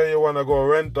right here, you want to go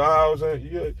rent a house,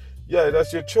 and yeah,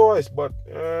 that's your choice. But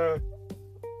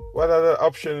what other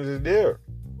options is there?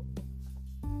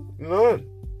 None.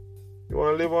 You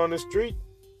want to live on the street?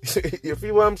 You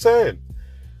feel what I'm saying?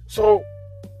 So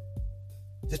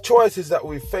the choices that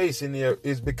we face in here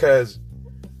is because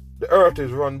the earth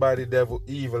is run by the devil,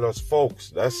 evilous folks.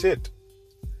 That's it.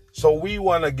 So we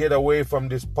want to get away from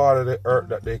this part of the earth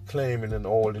that they're claiming and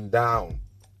holding down.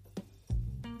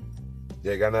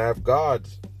 They're going to have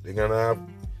guards. They're going to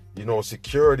have,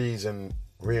 securities and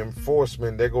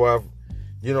reinforcement. They're going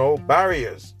to have,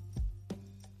 barriers.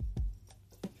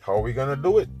 How are we going to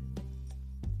do it?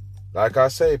 Like I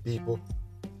say, people,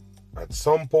 at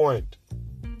some point,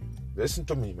 listen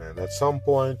to me, man. At some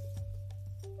point,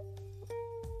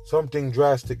 something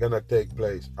drastic gonna take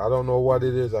place. I don't know what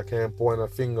it is. I can't point a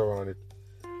finger on it.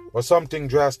 But something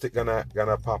drastic gonna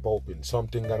pop open.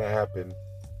 Something gonna happen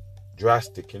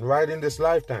drastic. And right in this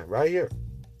lifetime, right here.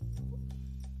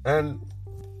 And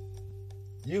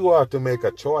you have to make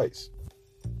a choice.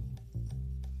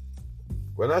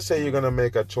 When I say you're gonna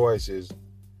make a choice, is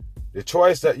the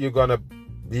choice that you're gonna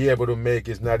be able to make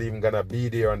is not even gonna be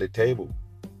there on the table.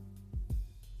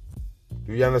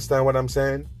 Do you understand what I'm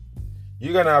saying?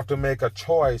 You're going to have to make a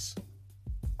choice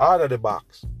out of the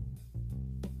box.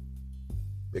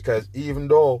 Because even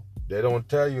though they don't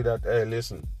tell you that, hey,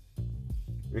 listen,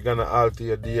 we're going to alter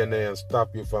your DNA and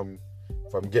stop you from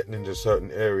getting into a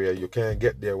certain area. You can't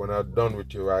get there. When I'm done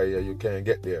with you right here, you can't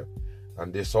get there.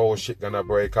 And this whole shit going to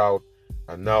break out.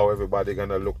 And now everybody going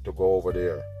to look to go over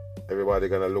there. Everybody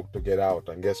going to look to get out.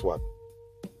 And guess what?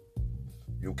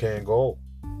 You can't go.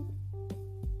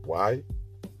 Why?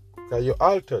 Because you're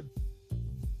altered.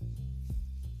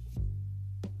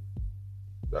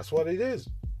 That's what it is.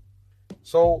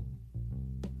 So,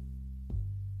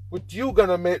 with you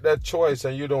gonna make that choice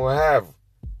and you don't have,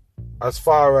 as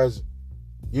far as,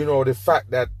 the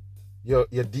fact that your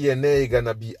DNA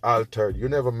gonna be altered, you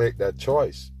never make that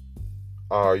choice.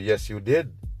 Or yes, you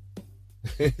did.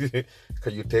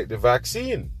 Because you take the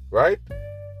vaccine, right?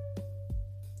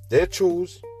 They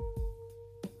choose.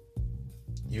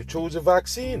 You choose a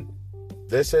vaccine.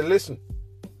 They say, listen,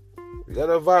 we got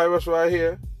a virus right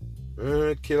here.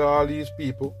 Kill all these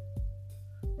people.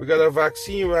 We got a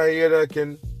vaccine right here that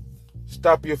can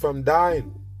stop you from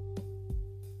dying.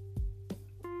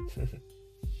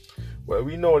 Well,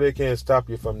 we know they can't stop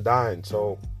you from dying.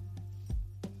 So,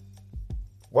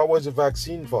 what was the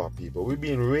vaccine for, people? We're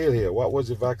being real here. What was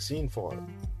the vaccine for?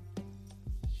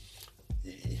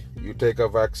 You take a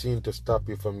vaccine to stop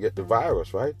you from getting the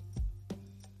virus, right?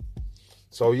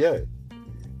 So, yeah,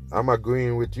 I'm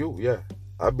agreeing with you. Yeah.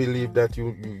 I believe that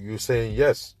you're saying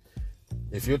yes.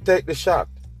 If you take the shot,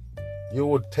 you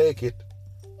would take it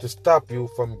to stop you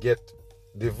from get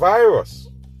the virus.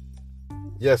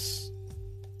 Yes.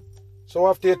 So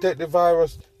after you take the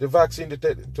vaccine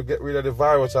to get rid of the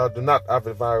virus, or do not have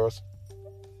the virus,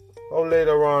 oh,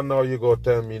 later on now you go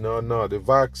tell me, no, the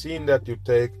vaccine that you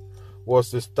take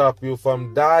was to stop you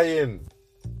from dying.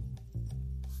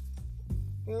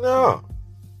 No.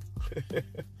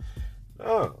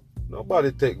 No.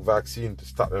 Nobody take vaccine to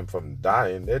stop them from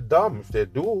dying. They're dumb if they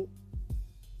do.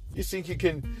 You think you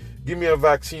can give me a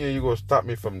vaccine and you're going to stop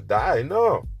me from dying?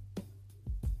 No.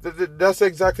 That's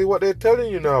exactly what they're telling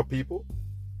you now, people.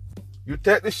 You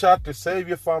take the shot to save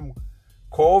you from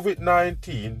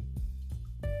COVID-19,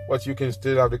 but you can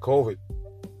still have the COVID.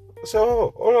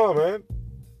 So, hold on, man.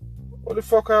 What the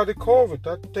fuck are the COVID?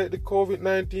 I take the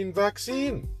COVID-19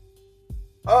 vaccine.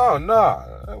 Oh,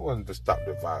 no. That wasn't to stop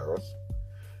the virus.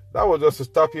 That was just to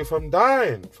stop you from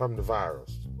dying from the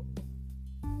virus.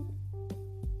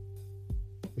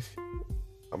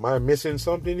 Am I missing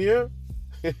something here?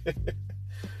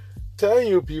 Telling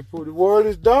you people, the world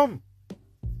is dumb.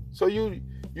 So you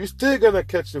still gonna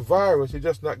catch the virus, you're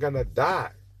just not gonna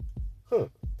die.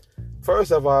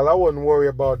 First of all, I wouldn't worry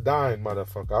about dying,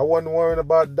 motherfucker. I wasn't worrying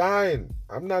about dying.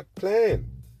 I'm not playing.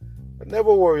 I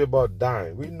never worry about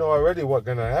dying. We know already what's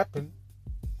gonna happen.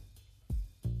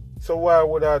 So why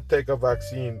would I take a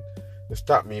vaccine to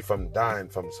stop me from dying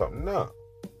from something? No.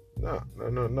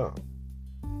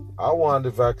 I want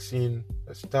the vaccine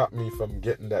to stop me from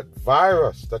getting that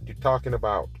virus that you're talking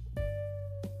about.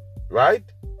 Right?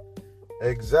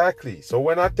 Exactly. So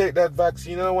when I take that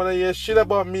vaccine, I don't want to hear shit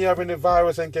about me having the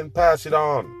virus and can pass it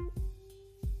on.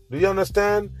 Do you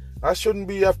understand? I shouldn't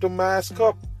have to mask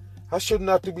up. I shouldn't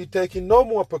have to be taking no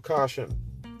more precaution.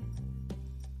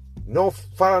 No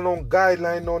follow no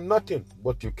guideline, no nothing.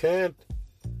 But you can't.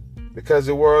 Because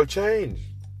the world changed.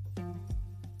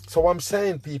 So I'm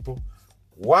saying, people,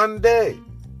 one day,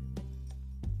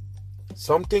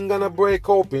 something gonna break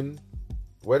open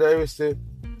whether it's the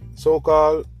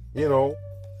so-called,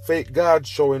 fake God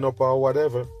showing up or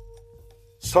whatever,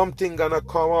 something gonna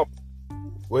come up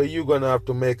where you're gonna have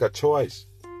to make a choice.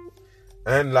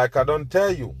 And like I don't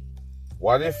tell you,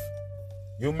 what if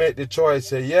you make the choice,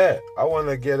 say, yeah, I want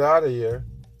to get out of here,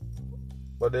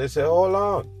 but they say, hold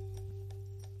on,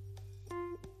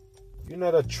 you're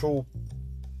not a true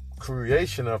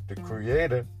creation of the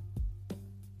Creator.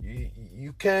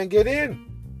 You can't get in.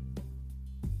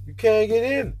 You can't get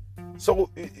in. So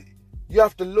you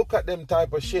have to look at them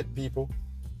type of shit, people.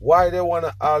 Why they want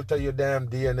to alter your damn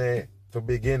DNA to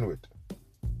begin with.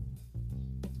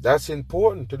 That's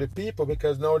important to the people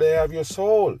because now they have your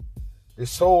soul. The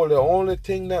soul, the only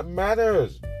thing that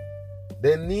matters.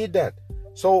 They need that.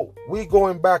 So we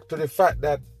going back to the fact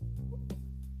that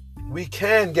we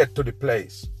can get to the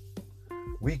place.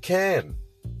 We can.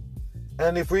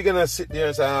 And if we're going to sit there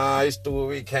and say, it's too,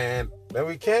 we can't, then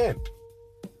we can't.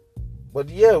 But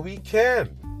yeah, we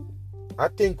can. I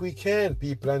think we can,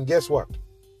 people. And guess what?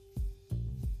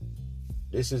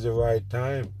 This is the right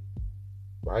time.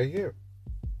 Right here.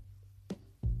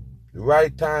 The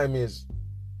right time is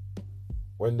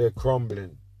when they're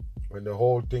crumbling. When the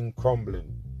whole thing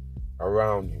crumbling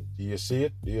around you. Do you see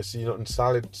it? Do you see nothing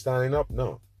solid standing up?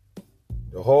 No.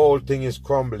 The whole thing is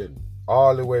crumbling.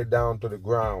 All the way down to the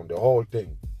ground. The whole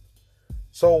thing.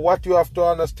 So what you have to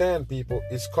understand, people,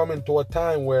 is coming to a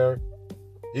time where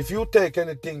if you take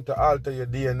anything to alter your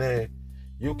DNA,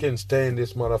 you can stay in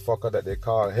this motherfucker that they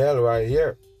call hell right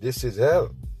here. This is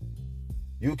hell.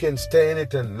 You can stay in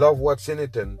it and love what's in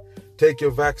it and take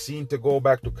your vaccine to go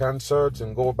back to concerts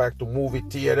and go back to movie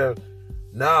theater.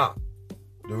 Nah.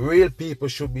 The real people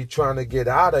should be trying to get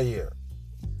out of here.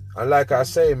 And like I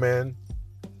say, man,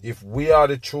 if we are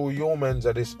the true humans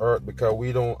of this earth because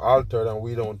we don't alter and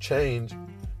we don't change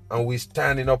and we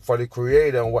standing up for the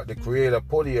Creator and what the Creator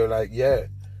put here, like, yeah,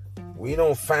 we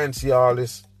don't fancy all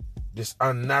this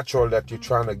unnatural that you're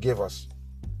trying to give us.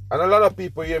 And a lot of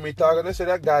people hear me talking, they say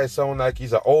that guy sound like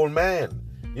he's an old man.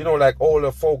 Like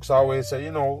older folks always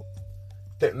say,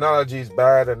 technology is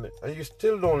bad, and you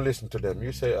still don't listen to them.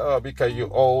 You say, oh, because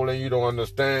you're old and you don't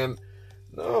understand.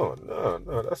 No,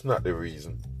 that's not the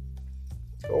reason.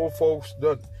 Old folks,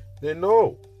 they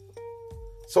know.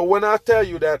 So when I tell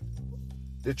you that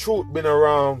the truth been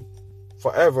around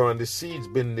forever and the seed's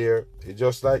been there, it's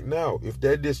just like now. If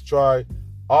they destroy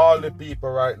all the people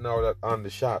right now that on the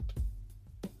shot,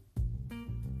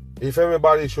 if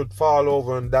everybody should fall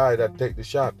over and die that take the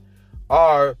shot,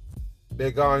 or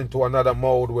they go into another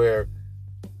mode where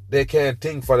they can't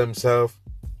think for themselves,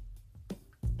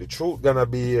 the truth gonna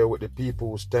be here with the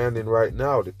people who standing right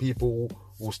now, the people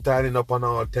who standing up on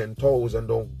all 10 toes and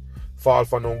don't fall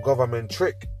for no government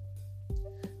trick.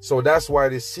 So that's why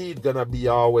the seed gonna be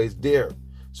always there.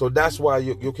 So that's why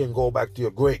you can go back to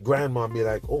your great grandma and be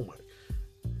like, oh my,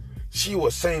 she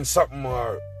was saying something,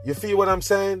 or you feel what I'm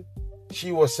saying?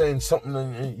 She was saying something,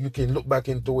 and you can look back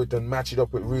into it and match it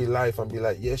up with real life and be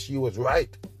like, yes, she was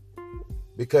right.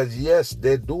 Because yes,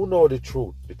 they do know the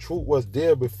truth. The truth was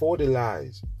there before the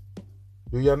lies.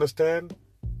 Do you understand?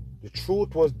 The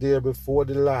truth was there before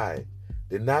the lie.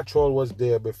 The natural was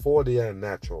there before the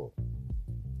unnatural.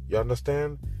 You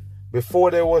understand? Before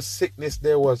there was sickness,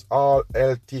 there was all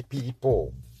healthy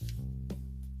people.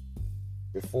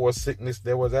 Before sickness,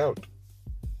 there was health.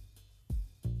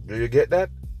 Do you get that?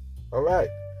 All right.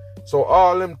 So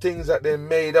all them things that they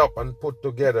made up and put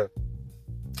together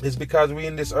is because we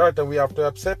in this earth and we have to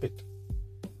accept it.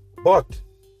 But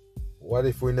what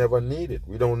if we never need it?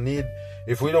 We don't need,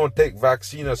 if we don't take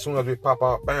vaccine, as soon as we pop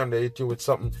out, bam, they hit you with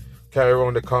something, carry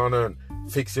around the corner and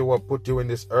fix you up, put you in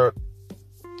this earth.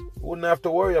 We wouldn't have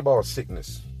to worry about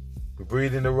sickness. We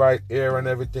breathe in the right air and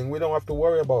everything. We don't have to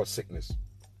worry about sickness.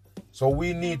 So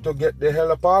we need to get the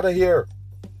hell up out of here.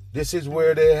 This is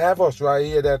where they have us right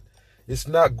here, that it's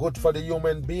not good for the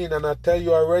human being. And I tell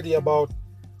you already about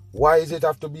why does it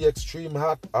have to be extreme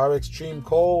hot or extreme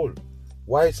cold?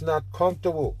 Why it's not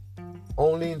comfortable.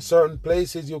 Only in certain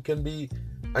places you can be,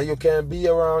 and you can't be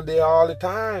around there all the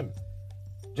time.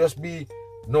 Just be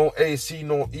no AC,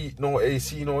 no eat, no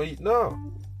AC, no eat. No.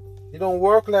 It don't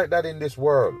work like that in this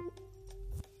world.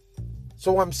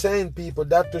 So I'm saying, people,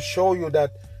 that to show you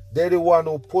that they're the one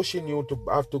who pushing you to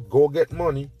have to go get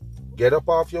money, get up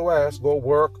off your ass, go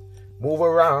work, move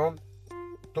around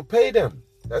to pay them.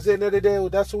 That's the end of the day,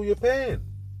 that's who you're paying.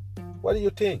 What do you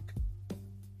think?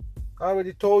 I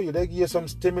already told you, they give you some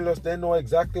stimulus, they know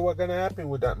exactly what's going to happen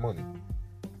with that money.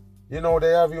 They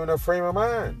have you in a frame of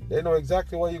mind. They know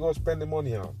exactly what you're going to spend the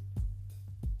money on.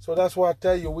 So that's why I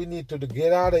tell you, we need to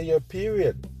get out of here,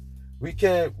 period. We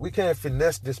can't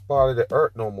finesse this part of the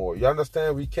earth no more. You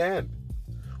understand? We can't.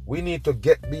 We need to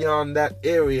get beyond that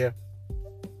area.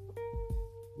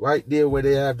 Right there where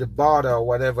they have the border or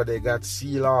whatever they got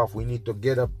sealed off. We need to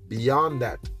get up beyond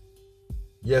that.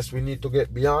 Yes, we need to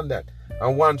get beyond that.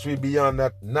 And once we beyond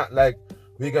that, not like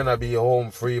we're going to be home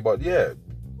free, but yeah,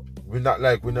 we're not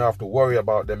like we don't have to worry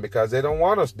about them because they don't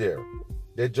want us there.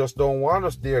 They just don't want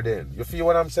us there then. You feel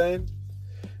what I'm saying?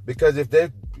 Because if they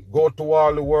go to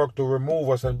all the work to remove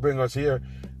us and bring us here,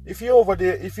 if you're over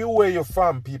there, if you where you're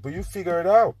from, people, you figure it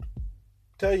out.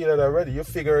 Tell you that already. You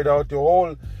figure it out.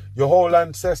 Your whole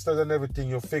ancestors and everything,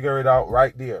 you figure it out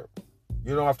right there.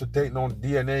 You don't have to take no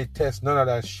DNA test, none of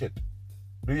that shit.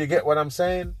 Do you get what I'm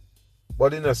saying?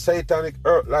 But in a satanic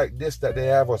earth like this that they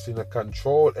have us in a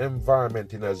controlled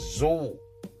environment, in a zoo,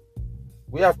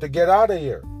 we have to get out of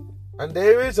here. And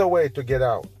there is a way to get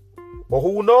out. But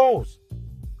who knows?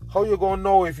 How you gonna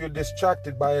know if you're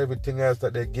distracted by everything else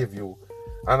that they give you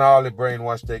and all the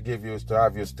brainwash they give you is to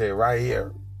have you stay right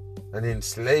here and in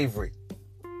slavery?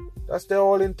 That's their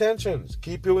whole intentions.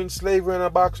 Keep you in slavery in a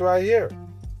box right here.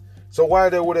 So why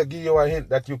they would have give you a hint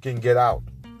that you can get out?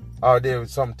 Or there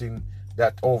is something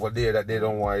that over there that they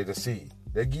don't want you to see?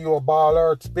 They give you a ball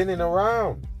earth spinning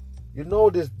around. You know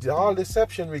this, all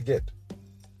deception we get.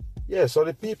 Yeah, so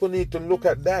the people need to look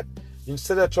at that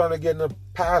instead of trying to get a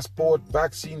passport,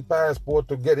 vaccine passport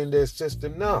to get in their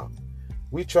system. Now,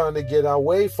 we're trying to get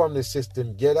away from the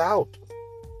system, get out.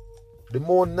 The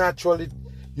more naturally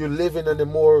you're living and the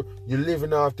more you're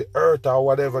living off the earth or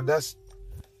whatever, that's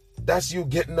you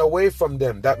getting away from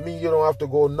them. That means you don't have to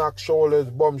go knock shoulders,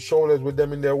 bum shoulders with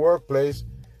them in their workplace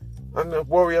and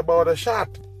worry about a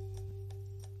shot.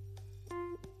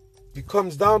 It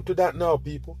comes down to that now,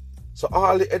 people. So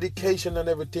all the education and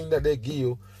everything that they give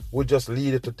you would just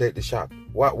lead you to take the shot.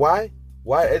 Why?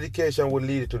 Why education would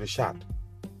lead you to the shot?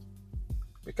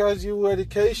 Because your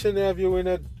education have you in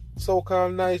a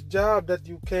so-called nice job that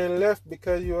you can't left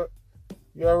because you're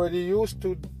already used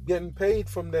to getting paid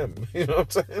from them. You know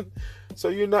what I'm saying? So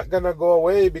you're not going to go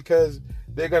away because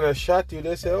they're going to shot you.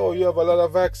 They say, oh, you have a lot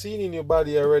of vaccine in your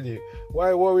body already.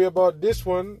 Why worry about this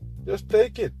one? Just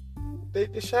take it.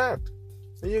 Take the shot.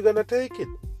 And you're going to take it.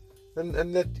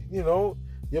 And let,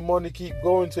 your money keep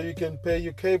going so you can pay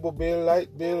your cable bill,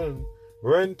 light bill, and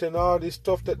rent and all this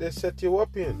stuff that they set you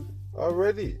up in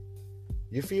already.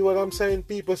 You feel what I'm saying,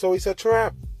 people? So it's a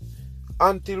trap.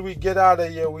 Until we get out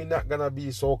of here, we're not going to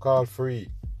be so-called free.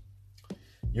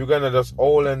 You're going to just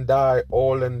old and die.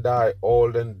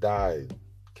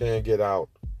 Can't get out.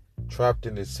 Trapped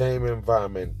in the same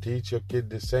environment. Teach your kid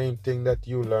the same thing that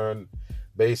you learned,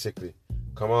 basically.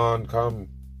 Come,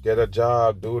 get a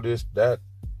job, do this, that.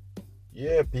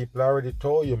 Yeah, people, I already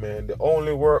told you, man. The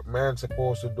only work man's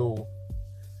supposed to do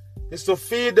is to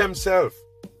feed themselves.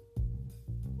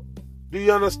 Do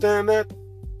you understand that?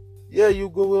 Yeah, you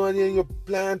go in and you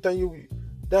plant and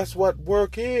that's what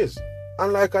work is.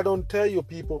 And like I don't tell you,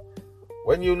 people,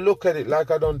 when you look at it,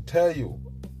 like I don't tell you,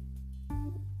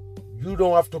 you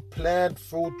don't have to plant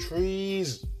fruit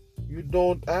trees. You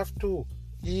don't have to.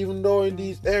 Even though in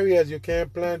these areas you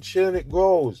can't plant shit and it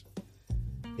grows.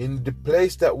 In the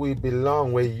place that we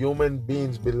belong, where human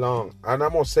beings belong. And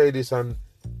I'm going to say this and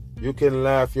you can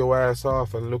laugh your ass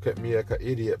off and look at me like an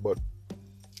idiot, but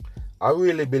I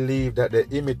really believe that they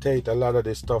imitate a lot of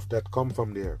the stuff that come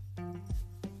from there.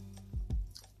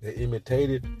 They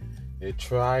imitate it, they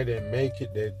try, they make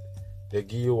it, they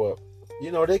give you up.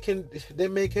 They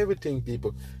make everything,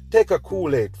 people. Take a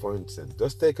Kool-Aid, for instance.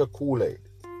 Just take a Kool-Aid.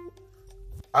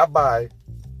 I buy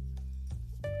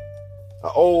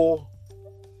an old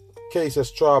case of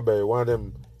strawberry, one of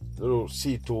them little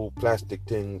C2 plastic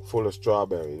thing full of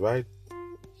strawberries, right?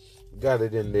 Got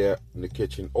it in there in the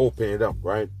kitchen, open it up,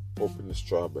 right? Open the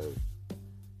strawberry.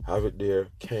 Have it there,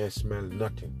 can't smell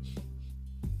nothing.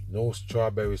 No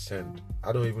strawberry scent.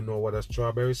 I don't even know what a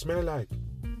strawberry smell like.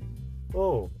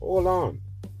 Oh, hold on.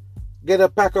 Get a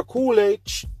pack of Kool-Aid,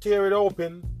 tear it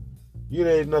open. You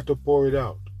don't even have to pour it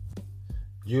out.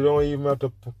 You don't even have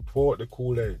to pour the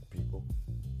Kool-Aid, people.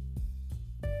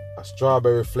 A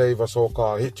strawberry flavor,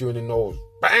 so-called, hit you in the nose.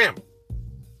 Bam!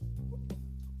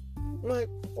 I'm like,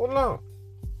 hold on.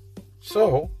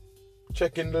 So,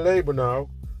 checking the label now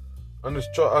on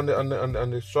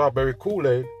the strawberry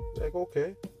Kool-Aid. Like,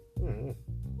 okay.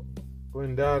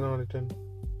 Going down on it and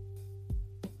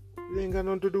it ain't got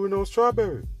nothing to do with no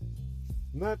strawberry.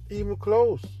 Not even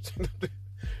close.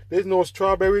 There's no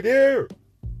strawberry there.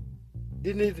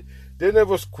 They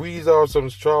never squeeze out some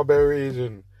strawberries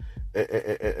and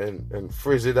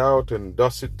frizz it out and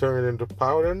dust it, turn it into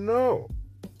powder. No.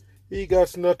 It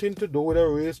got nothing to do with a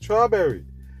real strawberry.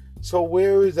 So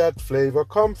where is that flavor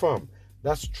come from?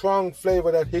 That strong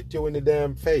flavor that hit you in the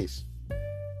damn face.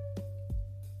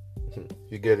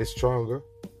 you get it stronger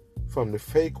from the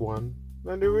fake one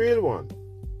than the real one.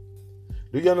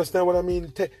 Do you understand what I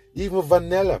mean? Even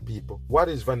vanilla, people. What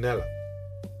is vanilla?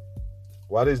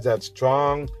 What is that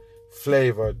strong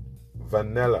flavored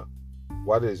vanilla?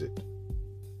 What is it?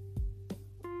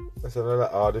 That's another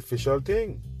artificial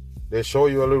thing. They show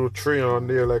you a little tree on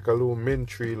there, like a little mint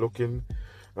tree looking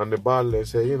on the bottle. They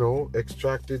say,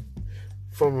 extracted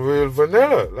from real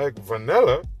vanilla. Like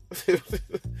vanilla?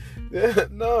 Yeah,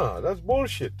 no, that's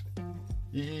bullshit.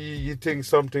 You think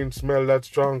something smell that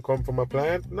strong come from a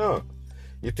plant? No.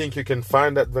 You think you can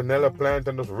find that vanilla plant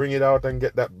and just wring it out and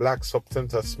get that black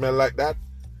substance that smell like that?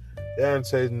 The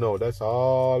answer is no. That's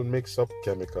all mixed up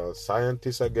chemicals.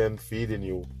 Scientists again feeding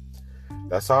you.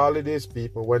 That's all it is,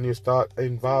 people. When you start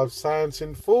involve science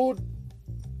in food,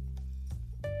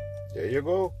 there you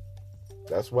go.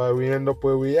 That's why we end up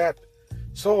where we at.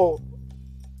 So,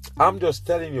 I'm just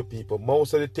telling you, people,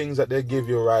 most of the things that they give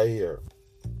you right here,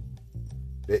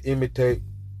 they imitate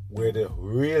where the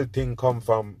real thing come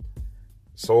from.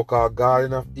 So-called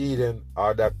Garden of Eden,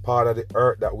 or that part of the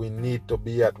earth that we need to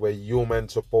be at, where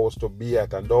humans supposed to be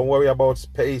at. And don't worry about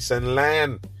space and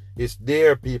land. It's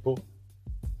there, people.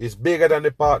 It's bigger than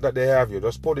the part that they have you.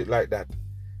 Just put it like that.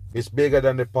 It's bigger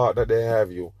than the part that they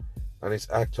have you. And it's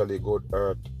actually good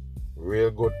earth.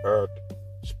 Real good earth.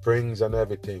 Springs and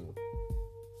everything.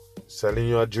 Selling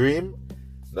you a dream?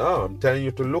 No, I'm telling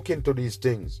you to look into these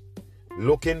things.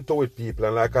 Look into it, people.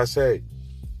 And like I say,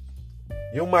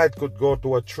 you might could go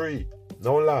to a tree.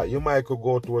 No lie. You might could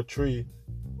go to a tree,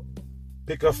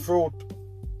 pick a fruit,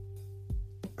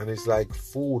 and it's like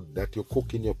food that you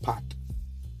cook in your pot.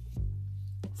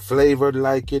 Flavored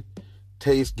like it,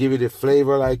 taste, give it a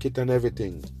flavor like it and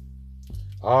everything.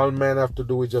 All men have to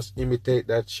do is just imitate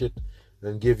that shit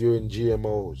and give you in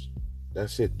GMOs.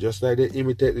 That's it. Just like they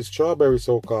imitate the strawberry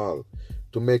so-called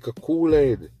to make a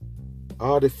Kool-Aid.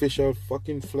 Artificial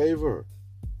fucking flavor.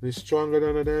 It's stronger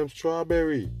than a damn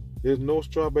strawberry. There's no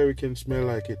strawberry can smell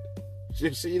like it.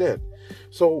 You see that?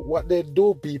 So what they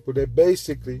do, people, they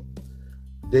take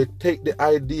the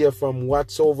idea from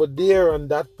what's over there on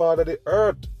that part of the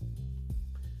earth.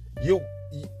 You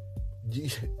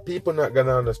people not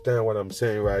gonna understand what I'm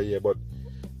saying right here, but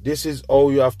this is how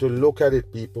you have to look at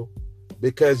it, people,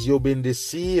 because you've been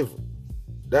deceived.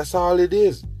 That's all it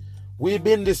is. We've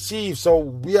been deceived, so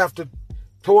we have to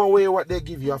throw away what they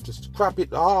give you. You have to scrap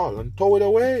it all and throw it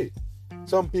away.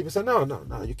 Some people say, no,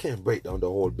 you can't break down the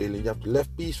whole building. You have to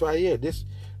left piece right here.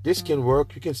 This can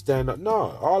work. You can stand up.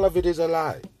 No, all of it is a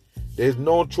lie. There's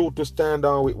no truth to stand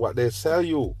on with what they sell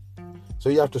you. So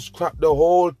you have to scrap the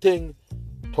whole thing,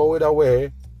 throw it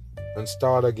away, and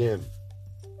start again.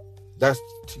 That's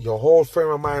your whole frame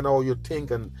of mind, how you think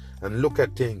and look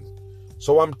at things.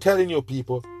 So I'm telling you,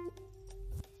 people,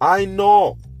 I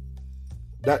know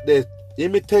that they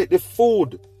imitate the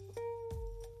food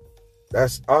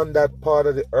that's on that part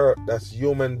of the earth that's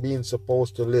human beings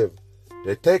supposed to live.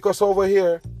 They take us over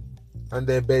here and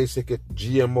they basically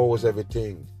GMOs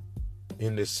everything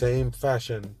in the same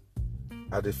fashion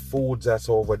as the foods that's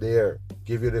over there.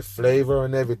 Give you the flavor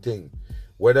and everything.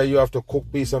 Whether you have to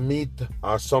cook piece of meat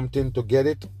or something to get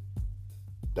it,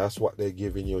 that's what they're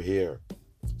giving you here.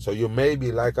 So you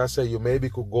maybe, like I said, you maybe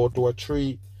could go to a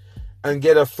tree and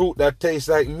get a fruit that tastes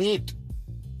like meat.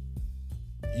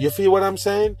 You feel what I'm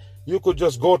saying? You could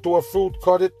just go to a fruit,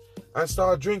 cut it, and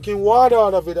start drinking water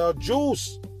out of it, or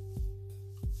juice.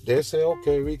 They say,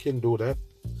 okay, we can do that.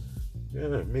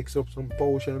 Yeah, mix up some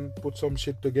potion, put some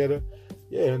shit together.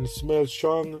 Yeah, and it smells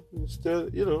strong. It's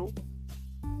still,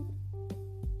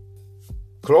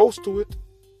 close to it.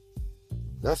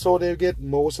 That's how they get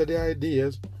most of the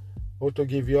ideas how to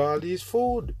give you all these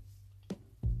food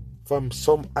from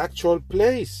some actual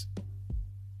place.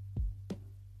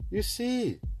 You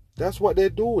see, that's what they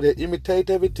do. They imitate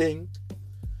everything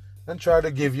and try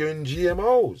to give you in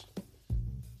GMOs.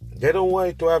 They don't want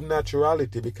it to have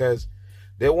naturality because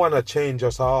they want to change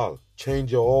us all.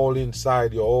 Change your whole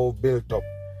inside, your whole built up.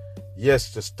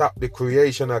 Yes, to stop the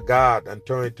creation of God and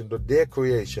turn it into their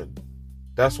creation.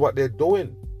 That's what they're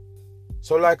doing.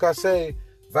 So like I say,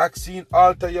 vaccine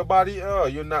alter your body.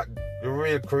 You're not the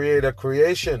real creator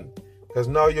creation. Because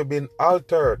now you've been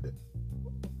altered.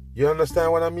 You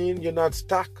understand what I mean? You're not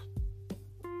stuck.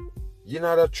 You're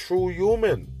not a true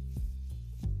human.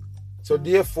 So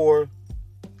therefore,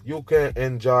 you can't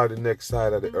enjoy the next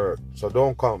side of the earth. So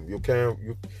don't come.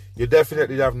 You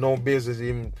definitely have no business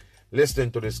even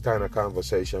listening to this kind of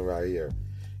conversation right here.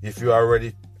 If you are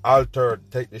already altered,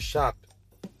 take the shot.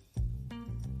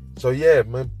 So yeah,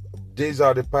 man, these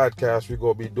are the podcasts we're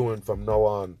going to be doing from now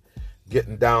on.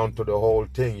 Getting down to the whole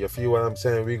thing. You feel what I'm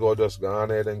saying? We go just go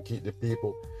on ahead and keep the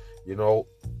people a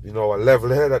level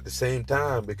head at the same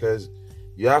time, because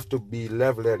you have to be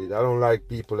level-headed. I don't like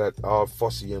people that are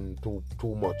fussy and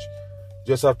too much.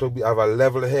 Just have to have a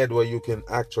level head where you can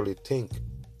actually think.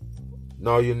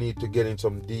 Now you need to get in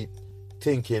some deep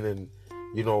thinking and,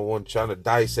 trying to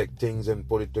dissect things and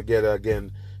put it together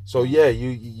again. So yeah,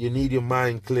 you need your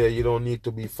mind clear. You don't need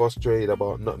to be frustrated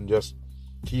about nothing. Just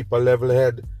keep a level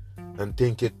head and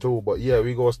think it through. But yeah,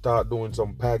 we gonna start doing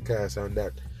some podcasts on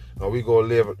that. And we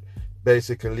gonna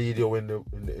basically lead you in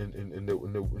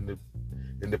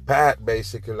the path,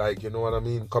 basically, like, you know what I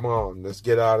mean? Come on, let's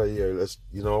get out of here. Let's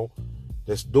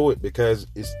do it, because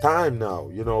it's time now.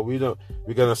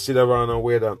 We're gonna sit around and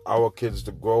wait on our kids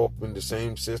to grow up in the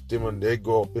same system, and they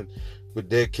grow up with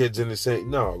their kids in the same.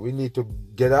 No, we need to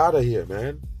get out of here,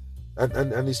 man.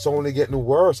 And it's only getting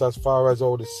worse as far as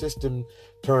all the system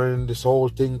this whole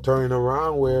thing turning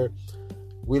around, where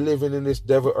we're living in this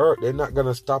devil earth. They're not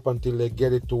gonna stop until they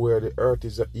get it to where the earth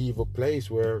is an evil place,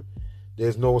 where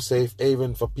there's no safe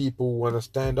haven for people who want to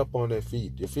stand up on their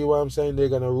feet. You feel what I'm saying? They're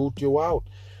gonna root you out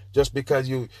just because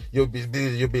you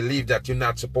believe that you're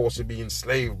not supposed to be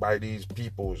enslaved by these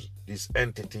peoples, these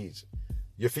entities.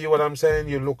 You feel what I'm saying?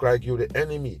 You look like you're the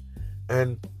enemy.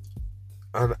 And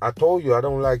I told you I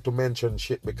don't like to mention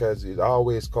shit, because it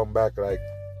always come back like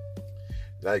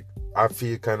I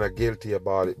feel kind of guilty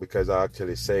about it, because I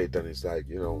actually say it. And it's like,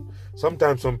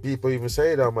 sometimes some people even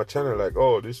say it on my channel, like,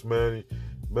 oh, this man,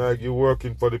 you're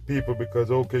working for the people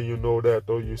because, okay, you know that,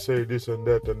 or you say this and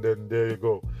that, and then there you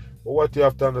go. But what you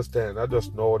have to understand, I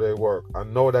just know they work. I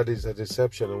know that is a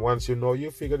deception, and once you know, you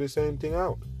figure the same thing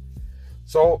out.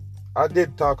 So I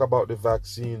did talk about the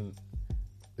vaccine,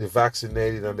 the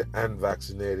vaccinated and the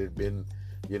unvaccinated being,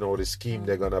 the scheme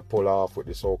they're gonna pull off with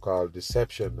the so-called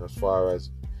deception, as far as,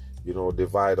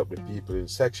 divide up the people in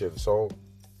sections. So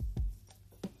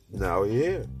now we're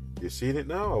here. You seen it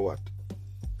now or what?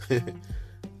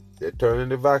 They're turning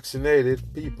the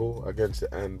vaccinated people against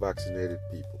the unvaccinated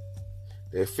people.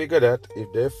 They figure that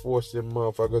if they force them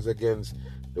motherfuckers against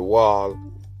the wall,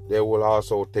 they will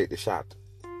also take the shot.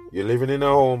 You're living in a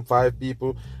home, 5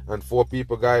 people and 4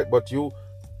 people got it, but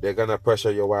they're gonna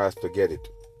pressure your ass to get it.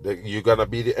 You're gonna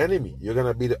be the enemy. You're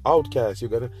gonna be the outcast.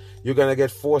 You're gonna get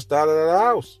forced out of the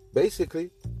house, basically,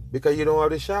 because you don't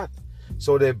have the shot.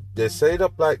 So they set it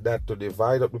up like that to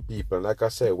divide up the people. And like I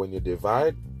said, when you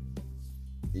divide,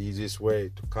 the easiest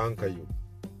way to conquer you.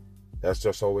 That's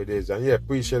just how it is. And yeah,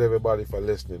 appreciate everybody for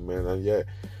listening, man. And yeah,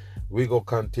 we gonna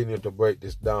continue to break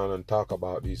this down and talk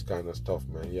about these kind of stuff,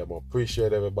 man. Yeah, but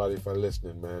appreciate everybody for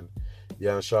listening, man.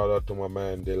 Yeah, and shout out to my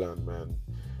man Dylan, man.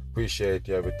 Appreciate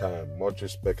you every time. Much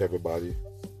respect, everybody.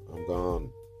 I'm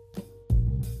gone.